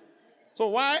 So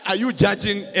why are you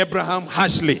judging Abraham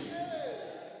harshly?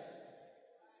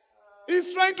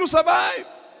 He's trying to survive.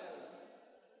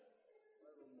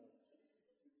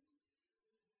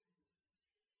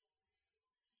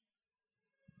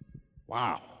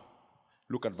 Wow.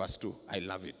 Look at verse 2. I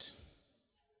love it.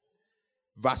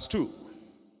 Verse 2.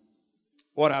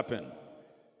 What happened?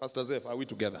 Pastor Zeph, are we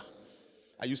together?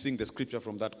 Are you seeing the scripture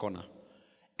from that corner?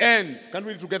 And, can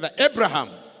we read together? Abraham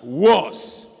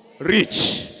was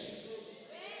rich.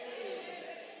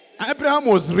 Abraham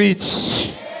was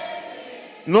rich.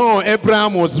 No,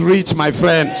 Abraham was rich, my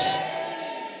friends.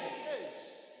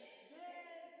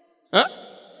 Huh?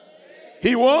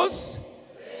 He was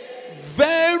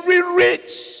very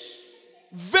rich.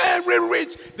 Very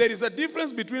rich. There is a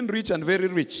difference between rich and very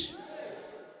rich.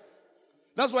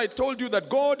 That's why I told you that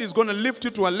God is going to lift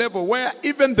you to a level where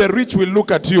even the rich will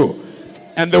look at you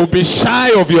and they will be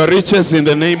shy of your riches in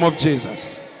the name of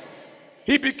Jesus.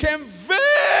 He became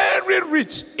very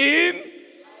rich in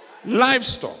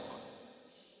livestock,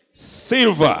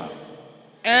 silver,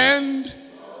 and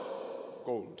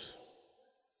gold.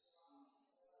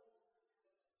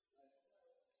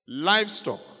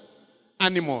 Livestock,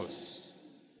 animals.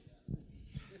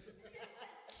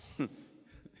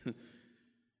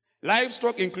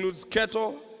 Livestock includes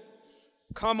cattle,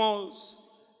 camels,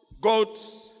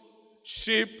 goats,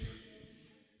 sheep,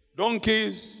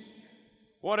 donkeys.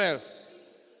 What else?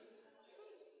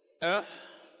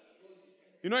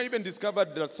 You know, I even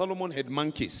discovered that Solomon had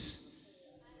monkeys.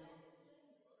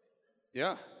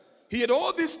 Yeah. He had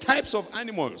all these types of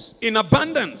animals in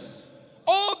abundance.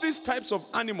 All these types of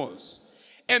animals.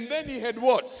 And then he had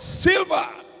what? Silver.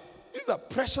 These are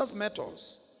precious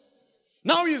metals.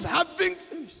 Now he's having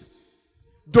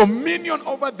dominion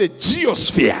over the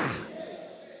geosphere.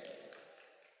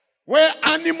 Where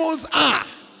animals are,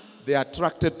 they are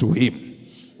attracted to him.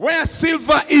 Where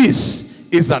silver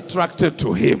is attracted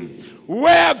to him.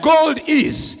 Where gold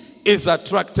is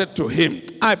attracted to him.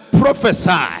 I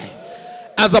prophesy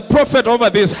as a prophet over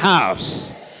this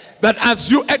house that as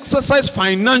you exercise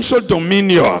financial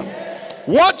dominion,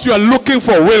 what you are looking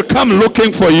for will come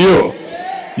looking for you.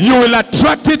 You will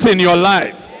attract it in your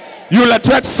life. You will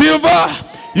attract silver.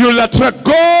 You will attract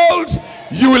gold.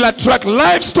 You will attract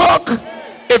livestock.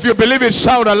 If you believe it,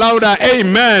 shout a louder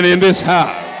amen in this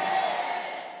house.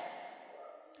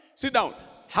 Sit down.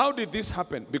 How did this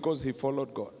happen? Because he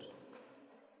followed God.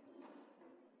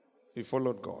 He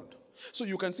followed God. So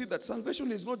you can see that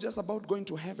salvation is not just about going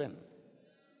to heaven.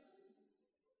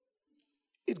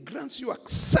 It grants you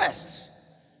access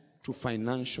to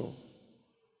financial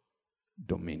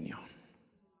dominion.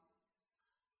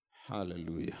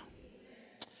 Hallelujah.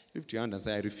 Lift your hand and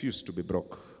say, I refuse to be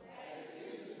broke.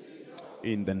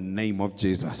 In the name of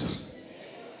Jesus.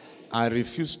 I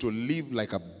refuse to live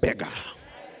like a beggar.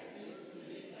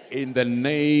 In the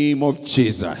name of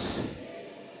Jesus.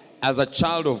 As a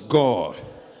child of God,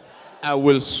 I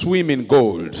will swim in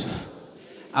gold.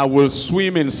 I will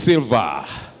swim in silver.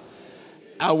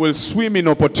 I will swim in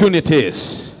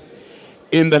opportunities.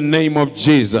 In the name of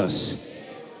Jesus.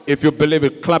 If you believe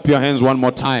it, clap your hands one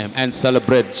more time and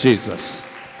celebrate Jesus.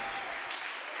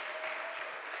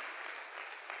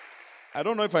 I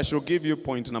don't know if I should give you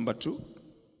point number 2.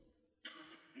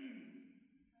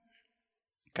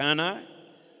 Can I?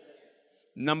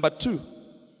 Number 2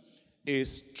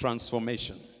 is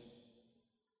transformation.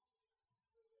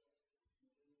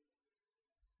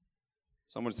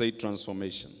 Someone say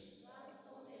transformation.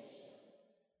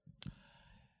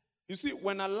 You see,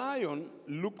 when a lion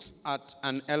looks at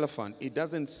an elephant, it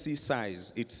doesn't see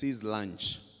size, it sees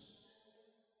lunch.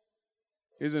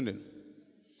 Isn't it?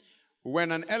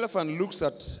 When an elephant looks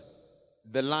at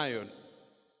the lion,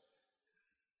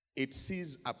 it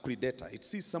sees a predator. It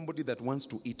sees somebody that wants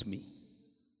to eat me.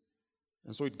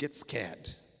 And so it gets scared.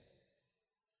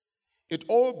 It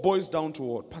all boils down to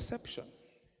what? Perception.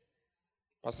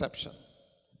 Perception.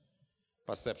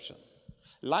 Perception.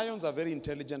 Lions are very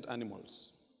intelligent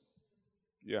animals.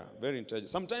 Yeah, very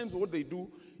intelligent. Sometimes what they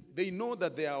do They know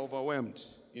that they are overwhelmed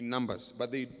in numbers,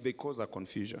 but they cause a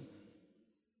confusion.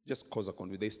 Just cause a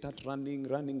confusion. They start running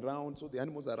around. So the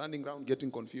animals are running around,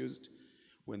 getting confused.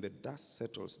 When the dust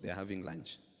settles, they're having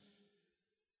lunch.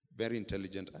 Very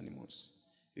intelligent animals.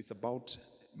 It's about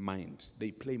mind.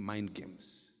 They play mind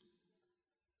games.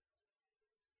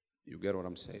 You get what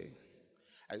I'm saying?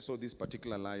 I saw this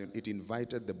particular lion. It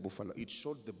invited the buffalo. It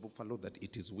showed the buffalo that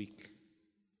it is weak.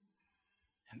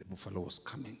 And the buffalo was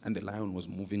coming. And the lion was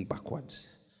moving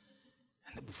backwards.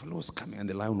 And the buffalo was coming. And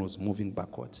the lion was moving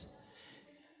backwards.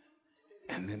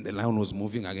 And then the lion was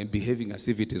moving again, behaving as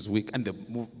if it is weak. And the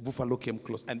buffalo came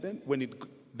close. And then when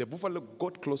the buffalo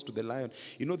got close to the lion,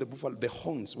 you know the buffalo, the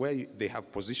horns, where they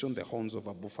have positioned the horns of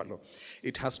a buffalo,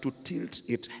 it has to tilt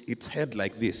its head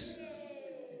like this.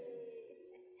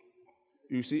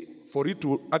 You see, for it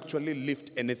to actually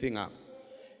lift anything up.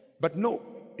 But no,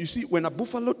 you see, when a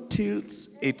buffalo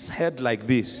tilts its head like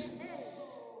this,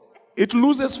 it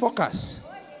loses focus.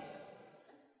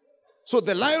 So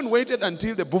the lion waited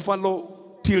until the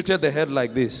buffalo tilted the head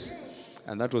like this.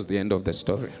 And that was the end of the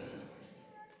story.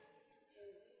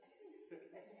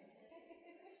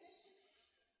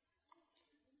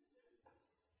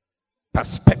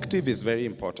 Perspective is very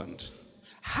important.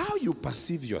 How you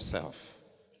perceive yourself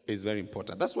is very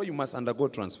important. That's why you must undergo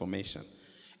transformation.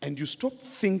 And you stop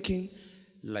thinking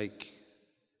like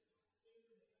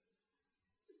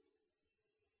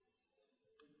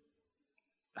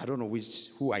I don't know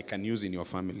who I can use in your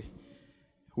family,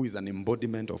 who is an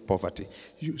embodiment of poverty.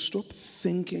 You stop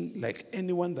thinking like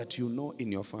anyone that you know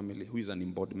in your family who is an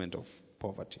embodiment of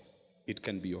poverty. It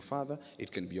can be your father,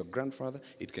 it can be your grandfather,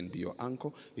 it can be your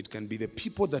uncle, it can be the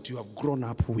people that you have grown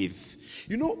up with.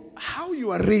 You know, how you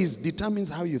are raised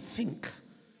determines how you think.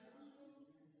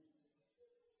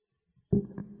 Do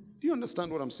you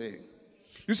understand what I'm saying?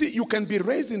 You see, you can be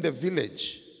raised in the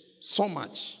village so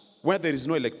much where there is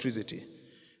no electricity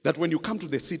that when you come to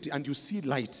the city and you see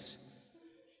lights,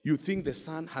 you think the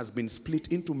sun has been split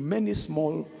into many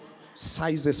small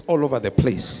sizes all over the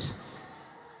place.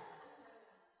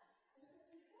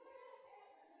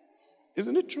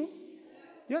 Isn't it true?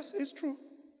 Yes, it's true.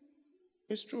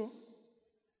 It's true.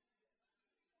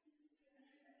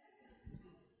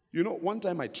 You know, one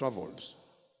time I traveled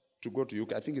to go to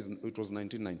UK, I think it was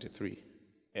 1993,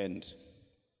 and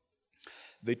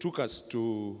they took us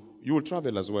to, you will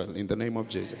travel as well in the name of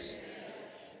Jesus.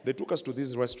 They took us to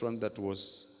this restaurant that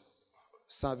was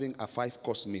serving a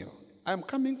 5-course meal. I'm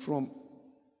coming from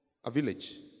a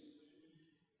village.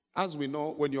 As we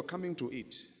know, when you're coming to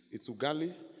eat, it's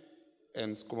ugali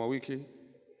and sukuma wiki,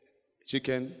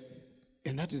 chicken,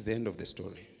 and that is the end of the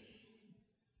story.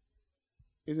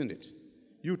 Isn't it?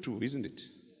 You too, isn't it?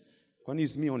 One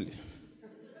is me only.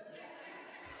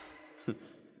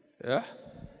 Yeah?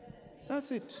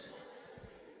 That's it.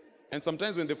 And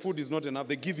sometimes when the food is not enough,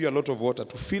 they give you a lot of water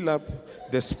to fill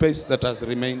up the space that has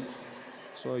remained.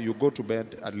 So you go to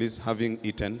bed at least having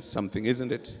eaten something,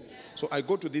 isn't it? So I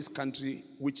go to this country,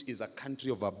 which is a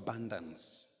country of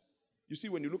abundance. You see,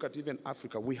 when you look at even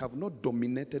Africa, we have not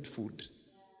dominated food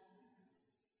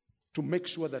to make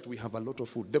sure that we have a lot of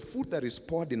food. The food that is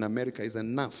poured in America is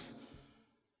enough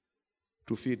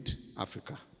to feed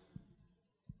Africa.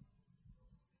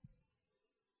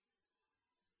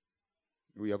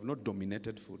 We have not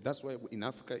dominated food. That's why in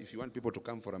Africa, if you want people to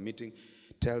come for a meeting,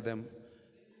 tell them.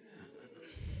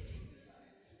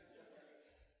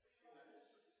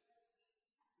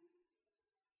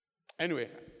 Anyway,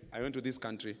 I went to this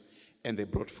country and they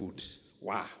brought food.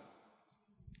 Wow.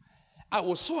 I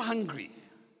was so hungry.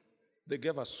 They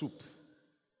gave us soup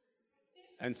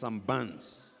and some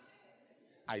buns.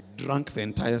 I drank the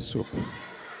entire soup.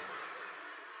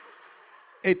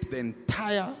 Ate the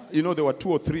entire, there were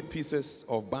 2 or 3 pieces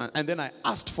of bun. And then I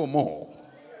asked for more.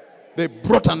 They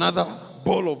brought another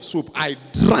bowl of soup. I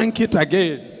drank it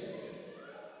again.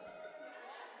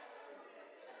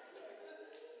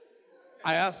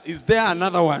 I asked, is there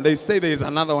another one? They say there is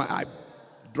another one. I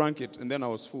drank it, and then I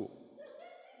was full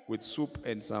with soup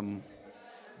and some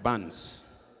buns.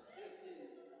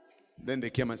 Then they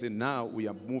came and said, now we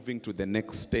are moving to the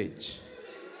next stage.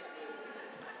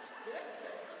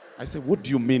 I said, what do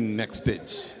you mean next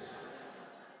stage?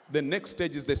 The next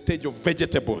stage is the stage of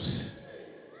vegetables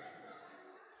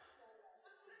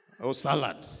or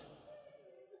salads.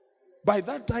 By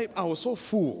that time, I was so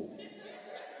full.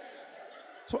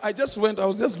 So I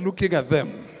was just looking at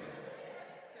them.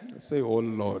 I say, oh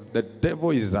Lord, the devil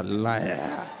is a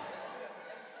liar.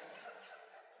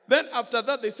 Then after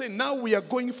that, they say, now we are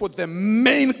going for the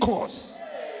main course.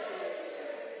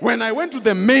 When I went to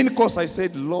the main course, I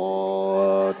said,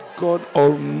 Lord God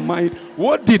Almighty,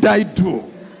 what did I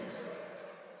do?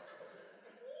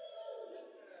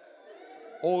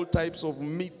 all types of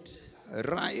meat,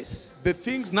 rice, the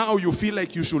things now you feel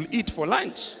like you should eat for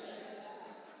lunch.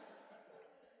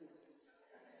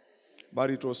 But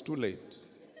it was too late.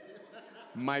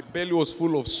 My belly was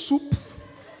full of soup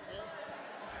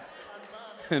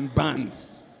and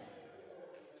buns.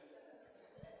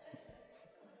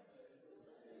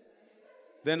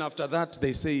 Then after that,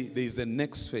 they say there is a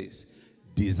next phase.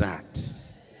 Dessert.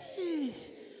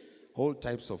 All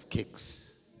types of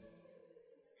cakes.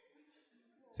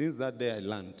 Since that day I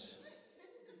learned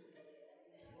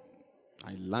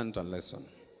a lesson.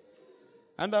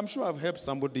 And I'm sure I've helped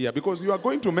somebody here because you are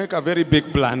going to make a very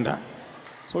big blunder.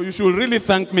 So you should really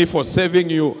thank me for saving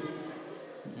you.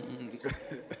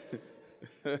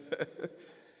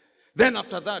 Then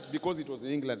after that, because it was in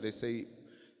England, they say,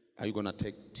 are you going to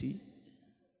take tea?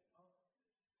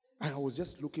 I was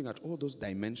just looking at all those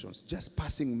dimensions, just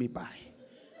passing me by.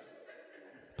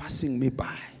 Passing me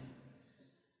by.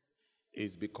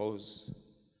 It's because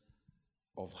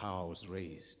of how I was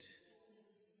raised.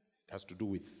 It has to do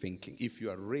with thinking. If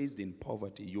you are raised in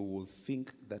poverty, you will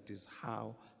think that is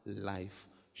how life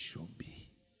should be.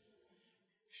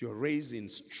 If you're raised in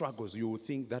struggles, you will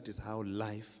think that is how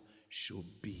life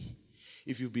should be.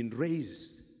 If you've been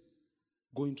raised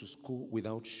going to school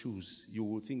without shoes, you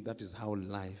will think that is how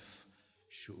life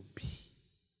should be.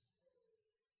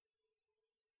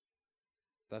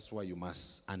 That's why you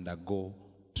must undergo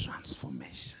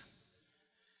transformation.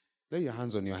 Lay your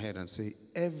hands on your head and say,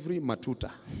 every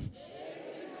matuta,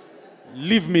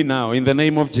 leave me now in the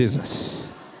name of Jesus.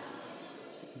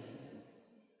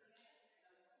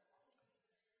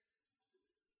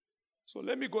 So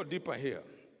let me go deeper here.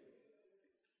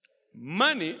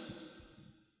 Money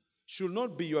should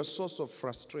not be your source of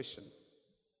frustration.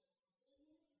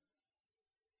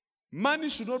 Money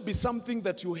should not be something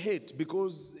that you hate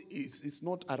because it's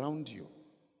not around you.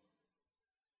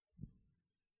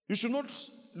 You should not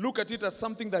look at it as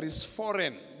something that is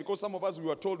foreign, because some of us, we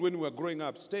were told when we were growing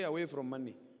up, stay away from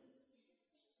money.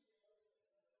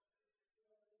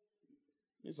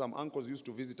 Some uncles used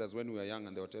to visit us when we were young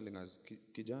and they were telling us,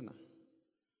 Kijana,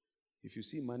 if you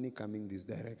see money coming this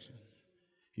direction,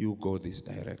 you go this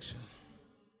direction.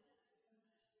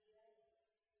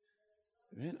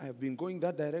 Then I've been going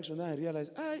that direction, then I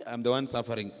realized I'm the one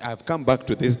suffering. I've come back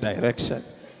to this direction.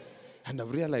 And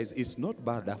I've realized it's not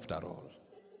bad after all,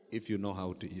 if you know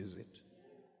how to use it.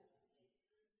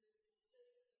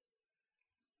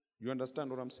 You understand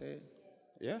what I'm saying?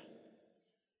 Yeah?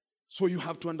 So you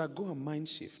have to undergo a mind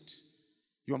shift.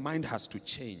 Your mind has to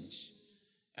change.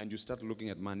 And you start looking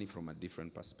at money from a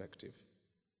different perspective.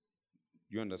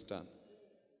 You understand?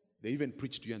 They even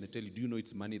preach to you and they tell you, do you know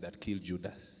it's money that killed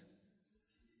Judas?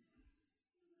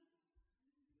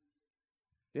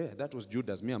 Yeah, that was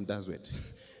Judas. Me, I'm Dazwet.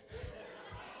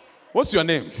 What's your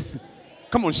name?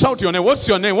 Come on, shout your name. What's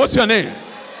your name? What's your name?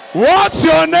 What's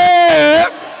your name?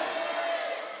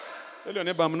 Tell your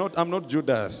neighbor, I'm not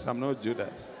Judas. I'm not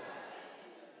Judas.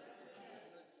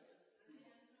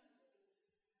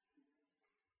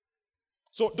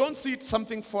 So don't see it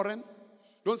something foreign.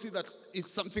 Don't see that it's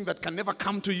something that can never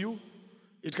come to you.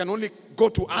 It can only go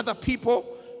to other people.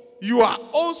 You are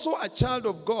also a child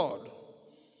of God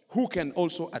who can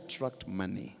also attract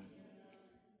money.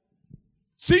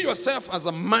 See yourself as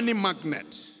a money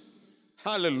magnet.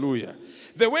 Hallelujah.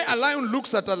 The way a lion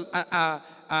looks at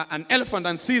an elephant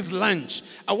and sees lunch,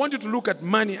 I want you to look at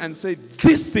money and say,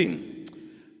 this thing,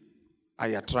 I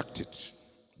attract it.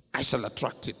 I shall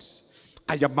attract it.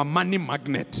 I am a money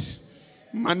magnet.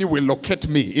 Money will locate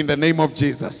me in the name of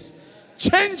Jesus.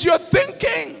 Change your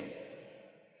thinking.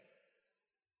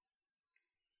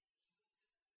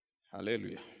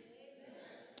 Hallelujah.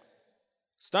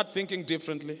 Start thinking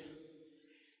differently.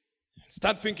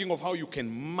 Start thinking of how you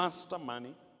can master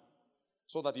money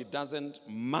so that it doesn't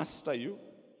master you.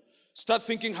 Start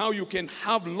thinking how you can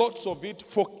have lots of it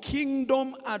for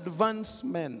kingdom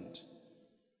advancement.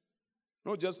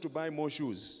 Not just to buy more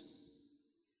shoes.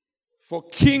 For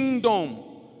kingdom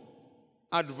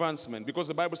advancement. Because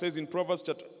the Bible says in Proverbs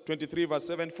 23 verse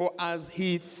 7, for as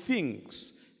he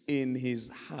thinks in his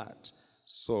heart,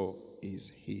 so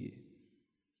is he.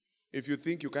 If you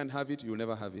think you can't have it, you'll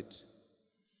never have it.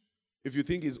 If you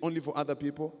think it's only for other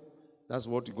people, that's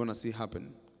what you're going to see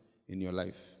happen in your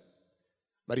life.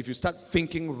 But if you start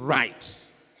thinking right,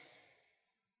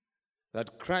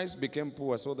 that Christ became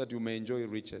poor so that you may enjoy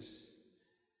riches,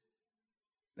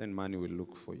 then money will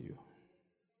look for you.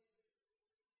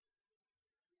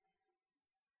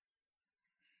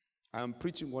 I am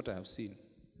preaching what I have seen.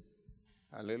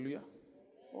 Hallelujah.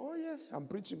 Oh yes, I'm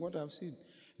preaching what I've seen.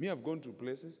 Me, I've gone to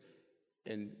places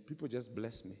and people just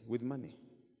bless me with money.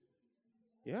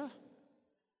 Yeah.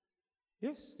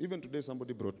 Yes, even today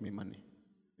somebody brought me money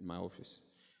in my office.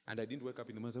 And I didn't wake up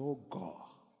in the morning and say, oh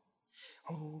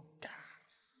God.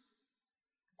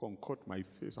 Concord my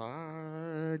face.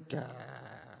 Ah, God.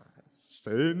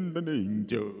 Send an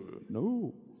angel.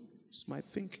 No, it's my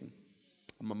thinking.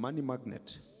 I'm a money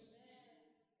magnet.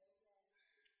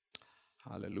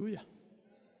 Hallelujah.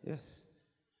 Yes.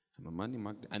 I'm a money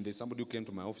magnet. And there's somebody who came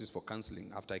to my office for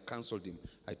counseling. After I counseled him,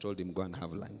 I told him, go and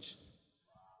have lunch.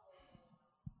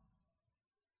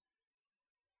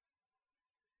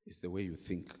 It's the way you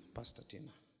think, Pastor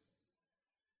Tina.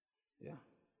 Yeah.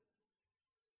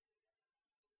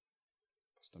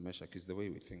 Pastor Meshach, it's the way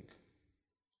we think.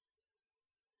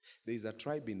 There is a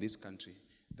tribe in this country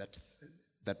that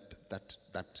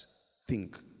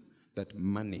think that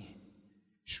money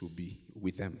should be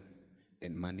with them,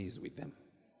 and money is with them.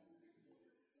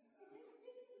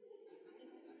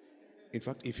 In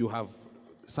fact, if you have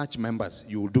such members,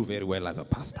 you will do very well as a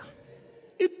pastor.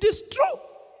 It is true.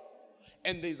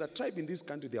 And there is a tribe in this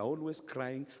country, they are always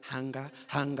crying, hunger,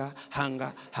 hunger,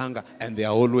 hunger, hunger, and they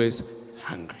are always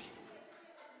hungry.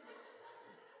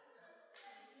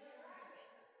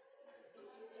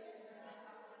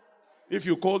 If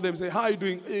you call them, say, how are you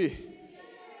doing? Hey.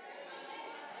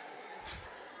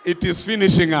 It is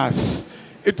finishing us.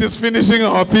 It is finishing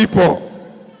our people.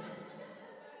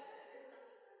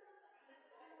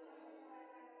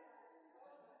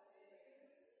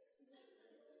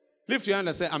 Lift your hand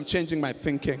and say, I'm changing my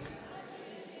thinking.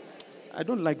 I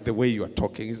don't like the way you are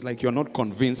talking. It's like you're not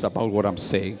convinced about what I'm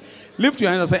saying. Lift your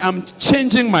hand and say, I'm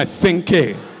changing my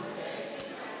thinking.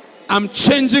 I'm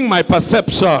changing my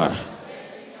perception.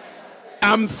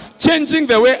 I'm changing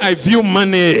the way I view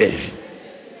money.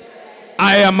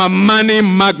 I am a money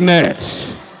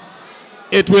magnet.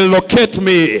 It will locate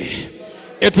me.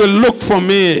 It will look for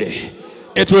me.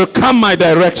 It will come my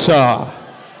direction.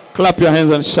 Clap your hands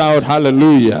and shout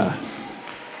hallelujah.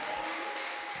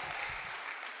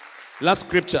 Last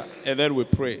scripture, and then we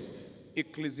pray.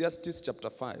 Ecclesiastes chapter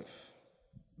 5,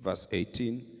 verse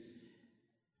 18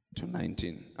 to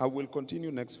 19. I will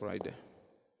continue next Friday.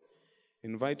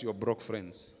 Invite your broke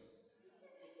friends.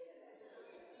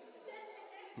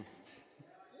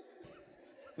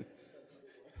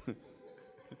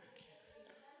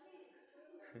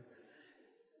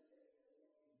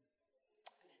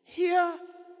 Here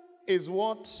is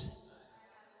what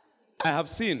I have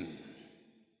seen.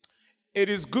 It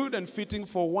is good and fitting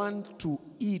for one to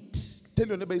eat. Tell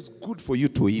your neighbor, it's good for you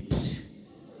to eat.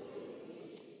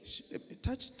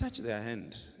 Touch their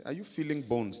hand. Are you feeling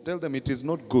bones? Tell them it is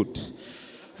not good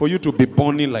for you to be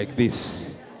bony like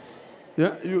this.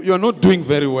 Yeah, you're not doing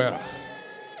very well.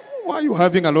 Why are you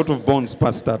having a lot of bones,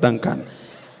 Pastor Duncan?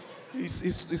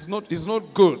 It's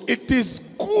not good. It is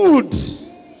good.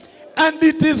 And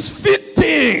it is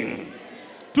fitting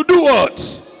to do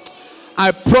what?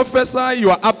 I prophesy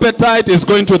your appetite is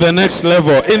going to the next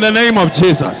level in the name of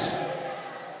Jesus.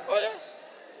 Oh, yes.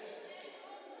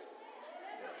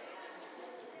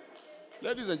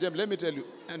 Ladies and gentlemen, let me tell you.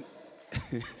 And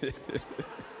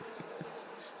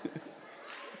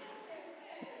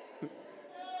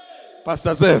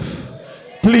Pastor Zeph,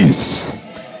 please.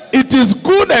 It is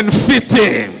good and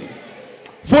fitting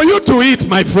for you to eat,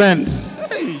 my friend.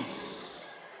 Hey.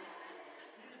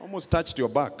 Almost touched your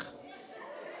back.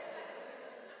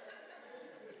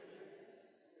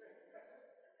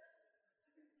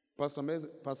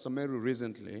 Pastor Mary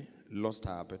recently lost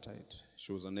her appetite.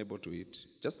 She was unable to eat.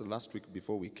 Just the last week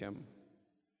before we came.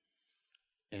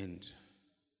 And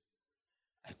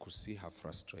I could see her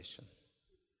frustration.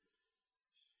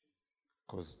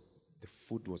 Because the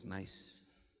food was nice.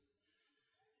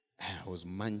 I was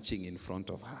munching in front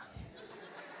of her.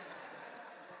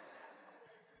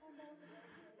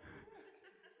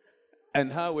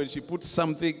 And her, when she puts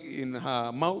something in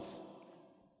her mouth,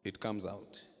 it comes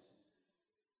out.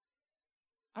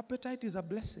 Appetite is a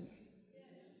blessing.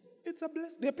 It's a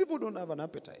blessing. There are people who don't have an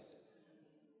appetite.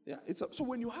 Yeah, so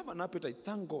when you have an appetite,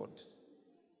 thank God.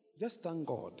 Just thank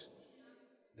God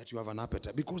that you have an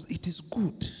appetite, because it is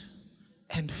good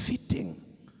and fitting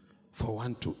for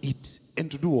one to eat and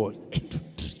to do what? And to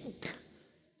drink.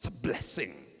 It's a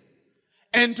blessing.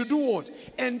 And to do what?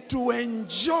 And to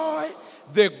enjoy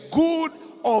the good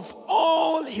of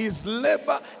all his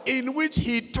labor in which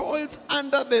he toils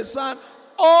under the sun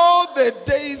all the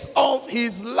days of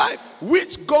his life,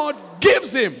 which God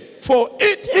gives him, for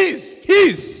it is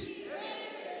his.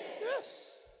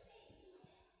 Yes.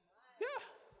 Yeah.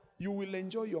 You will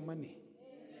enjoy your money.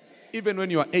 Even when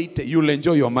you are 80, you'll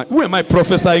enjoy your money. Who am I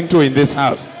prophesying to in this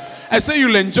house? I say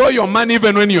you'll enjoy your money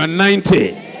even when you are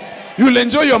 90. You'll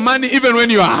enjoy your money even when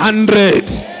you are 100.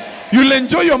 You'll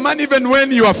enjoy your money even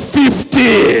when you are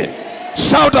 50.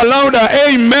 Shout louder,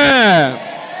 amen.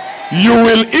 You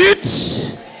will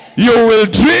eat, you will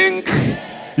drink,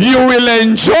 you will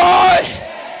enjoy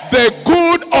the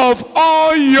good of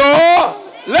all your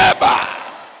labor.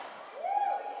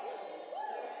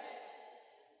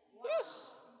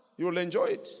 Yes, you will enjoy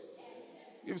it.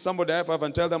 Give somebody a high five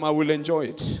and tell them, I will enjoy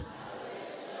it.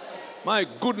 My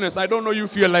goodness, I don't know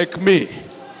if you're like me.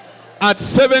 At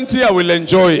 70, I will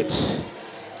enjoy it.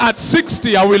 At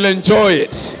 60, I will enjoy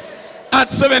it.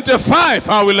 At 75,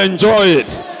 I will enjoy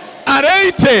it. At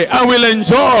 80, I will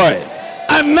enjoy it.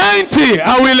 At 90,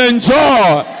 I will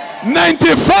enjoy.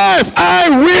 95, I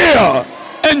will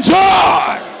enjoy.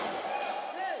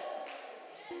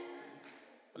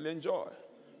 I'll enjoy.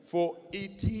 For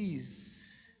it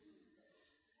is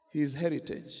his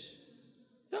heritage.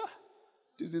 Yeah,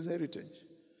 it is his heritage.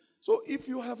 So if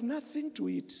you have nothing to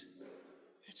eat,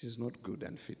 it is not good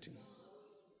and fitting.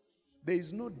 There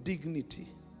is no dignity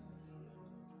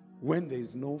when there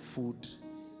is no food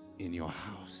in your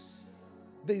house.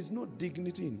 There is no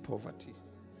dignity in poverty.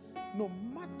 No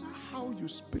matter how you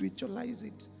spiritualize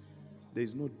it, there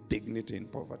is no dignity in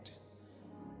poverty.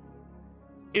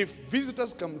 If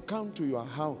visitors can come to your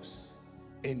house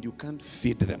and you can't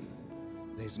feed them,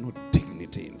 there is no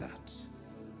dignity in that.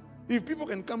 If people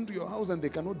can come to your house and they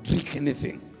cannot drink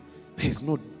anything, there is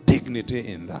no dignity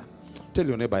in that. Tell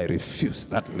your neighbor, I refuse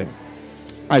that level.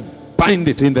 I bind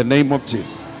it in the name of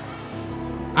Jesus.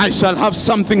 I shall have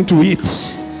something to eat.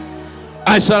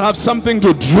 I shall have something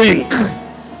to drink.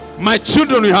 My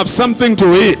children will have something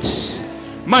to eat.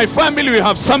 My family will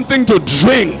have something to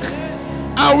drink.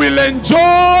 I will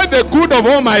enjoy the good of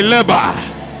all my labor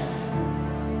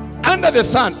under the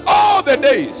sun all the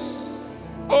days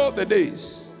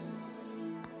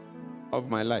of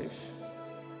my life.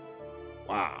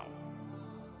 Wow.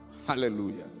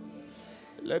 Hallelujah.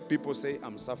 Let people say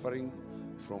I'm suffering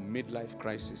from midlife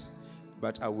crisis,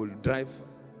 but I will drive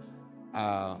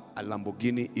a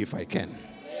Lamborghini if I can.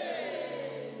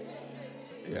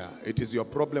 Yeah, it is your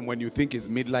problem when you think it's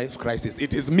midlife crisis.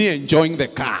 It is me enjoying the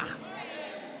car.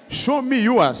 Show me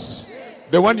yours.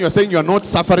 The one you're saying you're not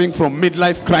suffering from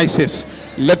midlife crisis.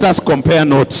 Let us compare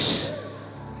notes.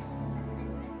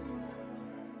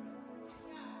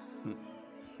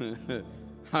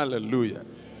 Hallelujah.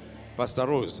 Pastor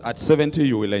Rose, at 70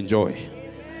 you will enjoy.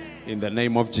 In the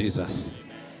name of Jesus.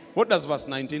 What does verse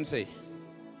 19 say?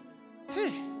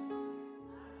 Hey,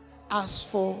 as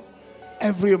for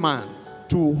every man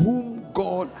to whom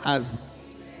God has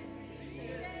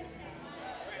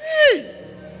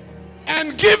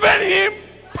and given him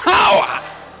power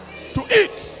to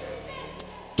eat,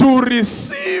 to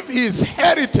receive his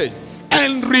heritage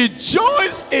and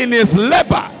rejoice in his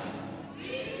labor.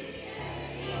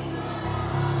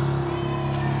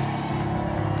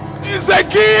 It's a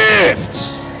gift.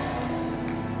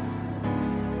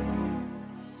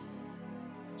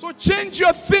 So change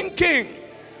your thinking.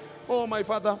 Oh, my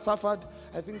father suffered.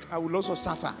 I think I will also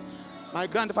suffer. My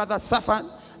grandfather suffered.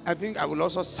 I think I will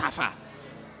also suffer.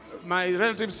 My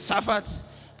relatives suffered.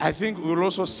 I think we will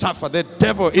also suffer. The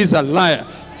devil is a liar.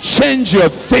 Change your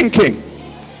thinking.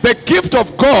 The gift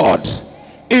of God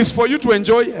is for you to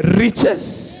enjoy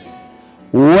riches,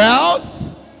 wealth,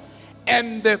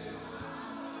 and the...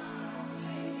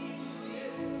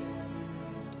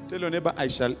 Tell your neighbor, I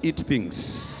shall eat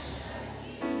things.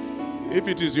 If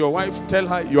it is your wife, tell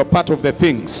her you're part of the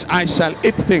things. I shall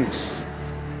eat things.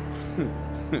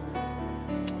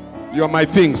 You're my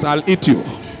things, I'll eat you.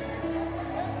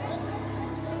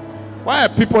 Why are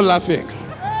people laughing?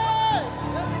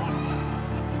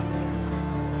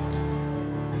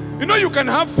 You know you can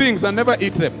have things and never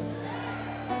eat them.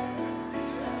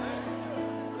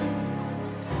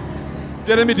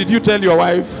 Jeremy, did you tell your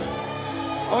wife?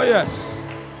 Oh yes.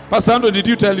 Pastor Andrew, did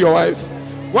you tell your wife?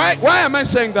 Why am I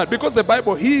saying that? Because the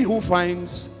Bible, he who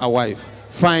finds a wife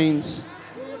finds,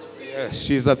 yes,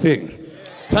 she's a thing.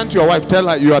 Turn to your wife, tell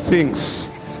her you are things.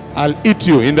 I'll eat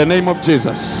you in the name of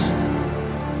Jesus.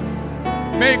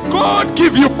 May God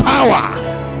give you power.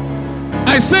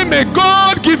 I say may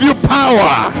God give you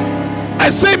power. I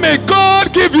say may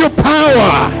God give you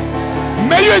power.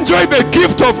 May you enjoy the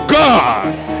gift of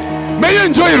God. May you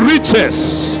enjoy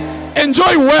riches,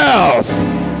 enjoy wealth,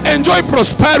 enjoy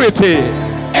prosperity,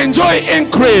 enjoy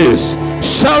increase.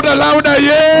 Shout louder,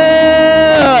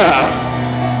 yeah!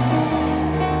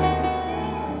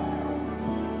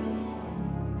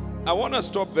 I want to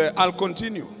stop there. I'll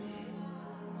continue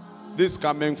this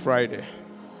coming Friday.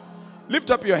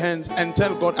 Lift up your hands and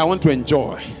tell God, I want to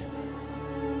enjoy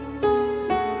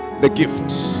the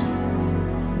gift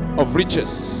of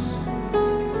riches,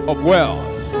 of wealth,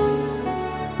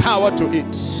 power to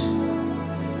eat.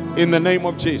 In the name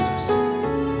of Jesus.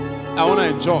 I want to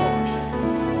enjoy.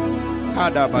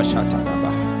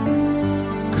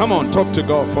 Come on, talk to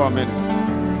God for a minute.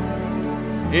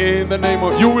 In the name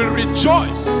of, you will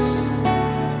rejoice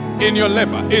in your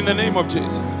labor. In the name of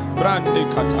Jesus. Brande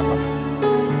kataba.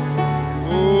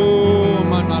 Oh,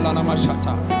 manalana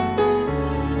mashata.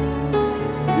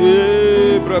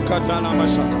 Brakatana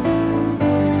mashata.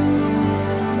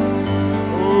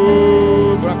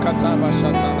 Oh, brakatana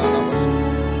mashata.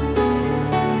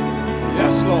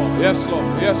 Yes, Lord. Yes,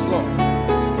 Lord. Yes, Lord.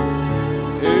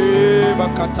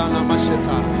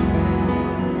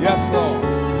 Yes, Lord.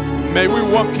 May we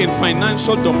walk in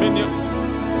financial dominion.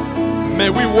 May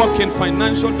we walk in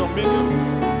financial dominion.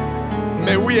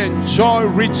 May we enjoy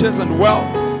riches and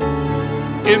wealth.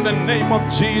 In the name of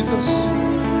Jesus.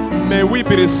 May we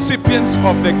be recipients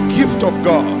of the gift of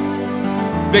God.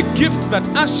 The gift that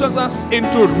ushers us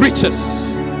into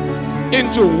riches,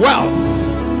 into wealth,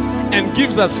 and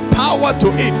gives us power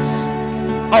to eat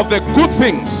of the good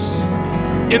things.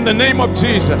 In the name of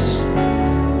Jesus.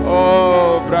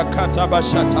 Oh, Brakata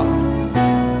Bashata.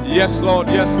 Yes, Lord.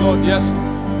 Yes, Lord. Yes.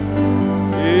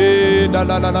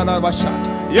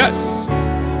 Yes.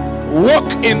 Walk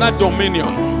in that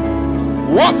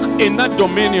dominion. Walk in that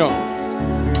dominion.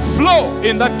 Flow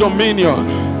in that dominion.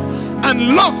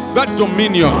 Unlock that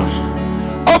dominion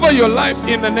over your life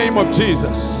in the name of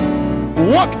Jesus.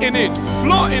 Walk in it.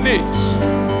 Flow in it.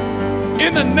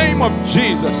 In the name of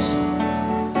Jesus.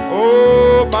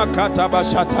 Oh, Makata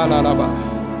Bashata Lalaba.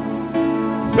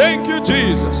 Thank you,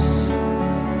 Jesus.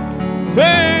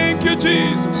 Thank you,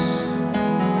 Jesus.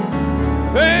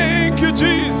 Thank you,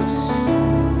 Jesus.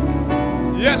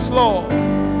 Yes, Lord.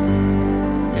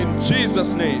 In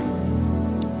Jesus' name.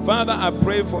 Father, I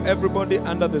pray for everybody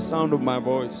under the sound of my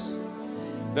voice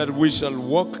that we shall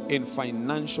walk in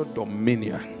financial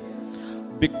dominion.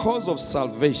 Because of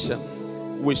salvation,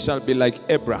 we shall be like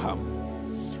Abraham.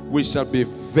 We shall be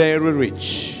very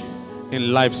rich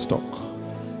in livestock,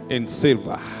 in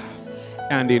silver,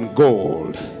 and in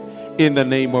gold. In the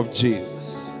name of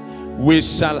Jesus. We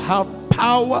shall have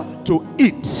power to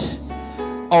eat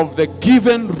of the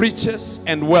given riches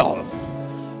and wealth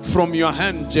from your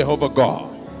hand, Jehovah God.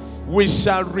 We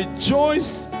shall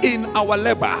rejoice in our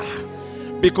labor,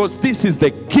 because this is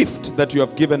the gift that you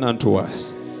have given unto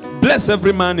us. Bless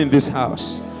every man in this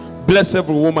house. Bless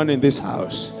every woman in this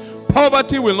house.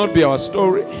 Poverty will not be our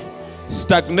story.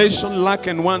 Stagnation, lack,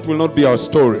 and want will not be our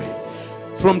story.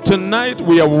 From tonight,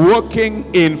 we are walking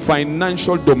in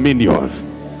financial dominion.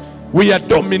 We are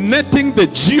dominating the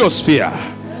geosphere,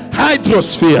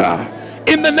 hydrosphere,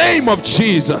 in the name of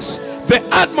Jesus. The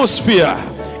atmosphere,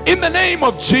 in the name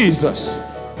of Jesus.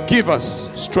 Give us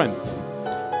strength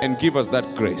and give us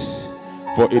that grace.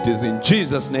 For it is in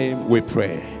Jesus' name we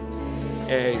pray.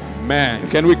 Amen.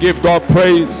 Can we give God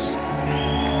praise?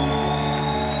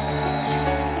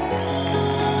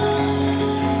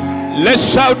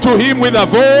 Let's shout to him with a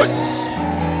voice.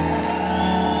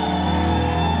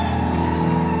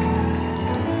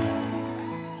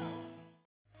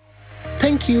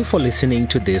 Thank you for listening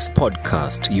to this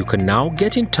podcast. You can now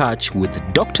get in touch with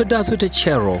Dr. Dazwet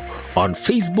Achero on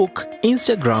Facebook,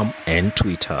 Instagram, and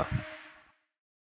Twitter.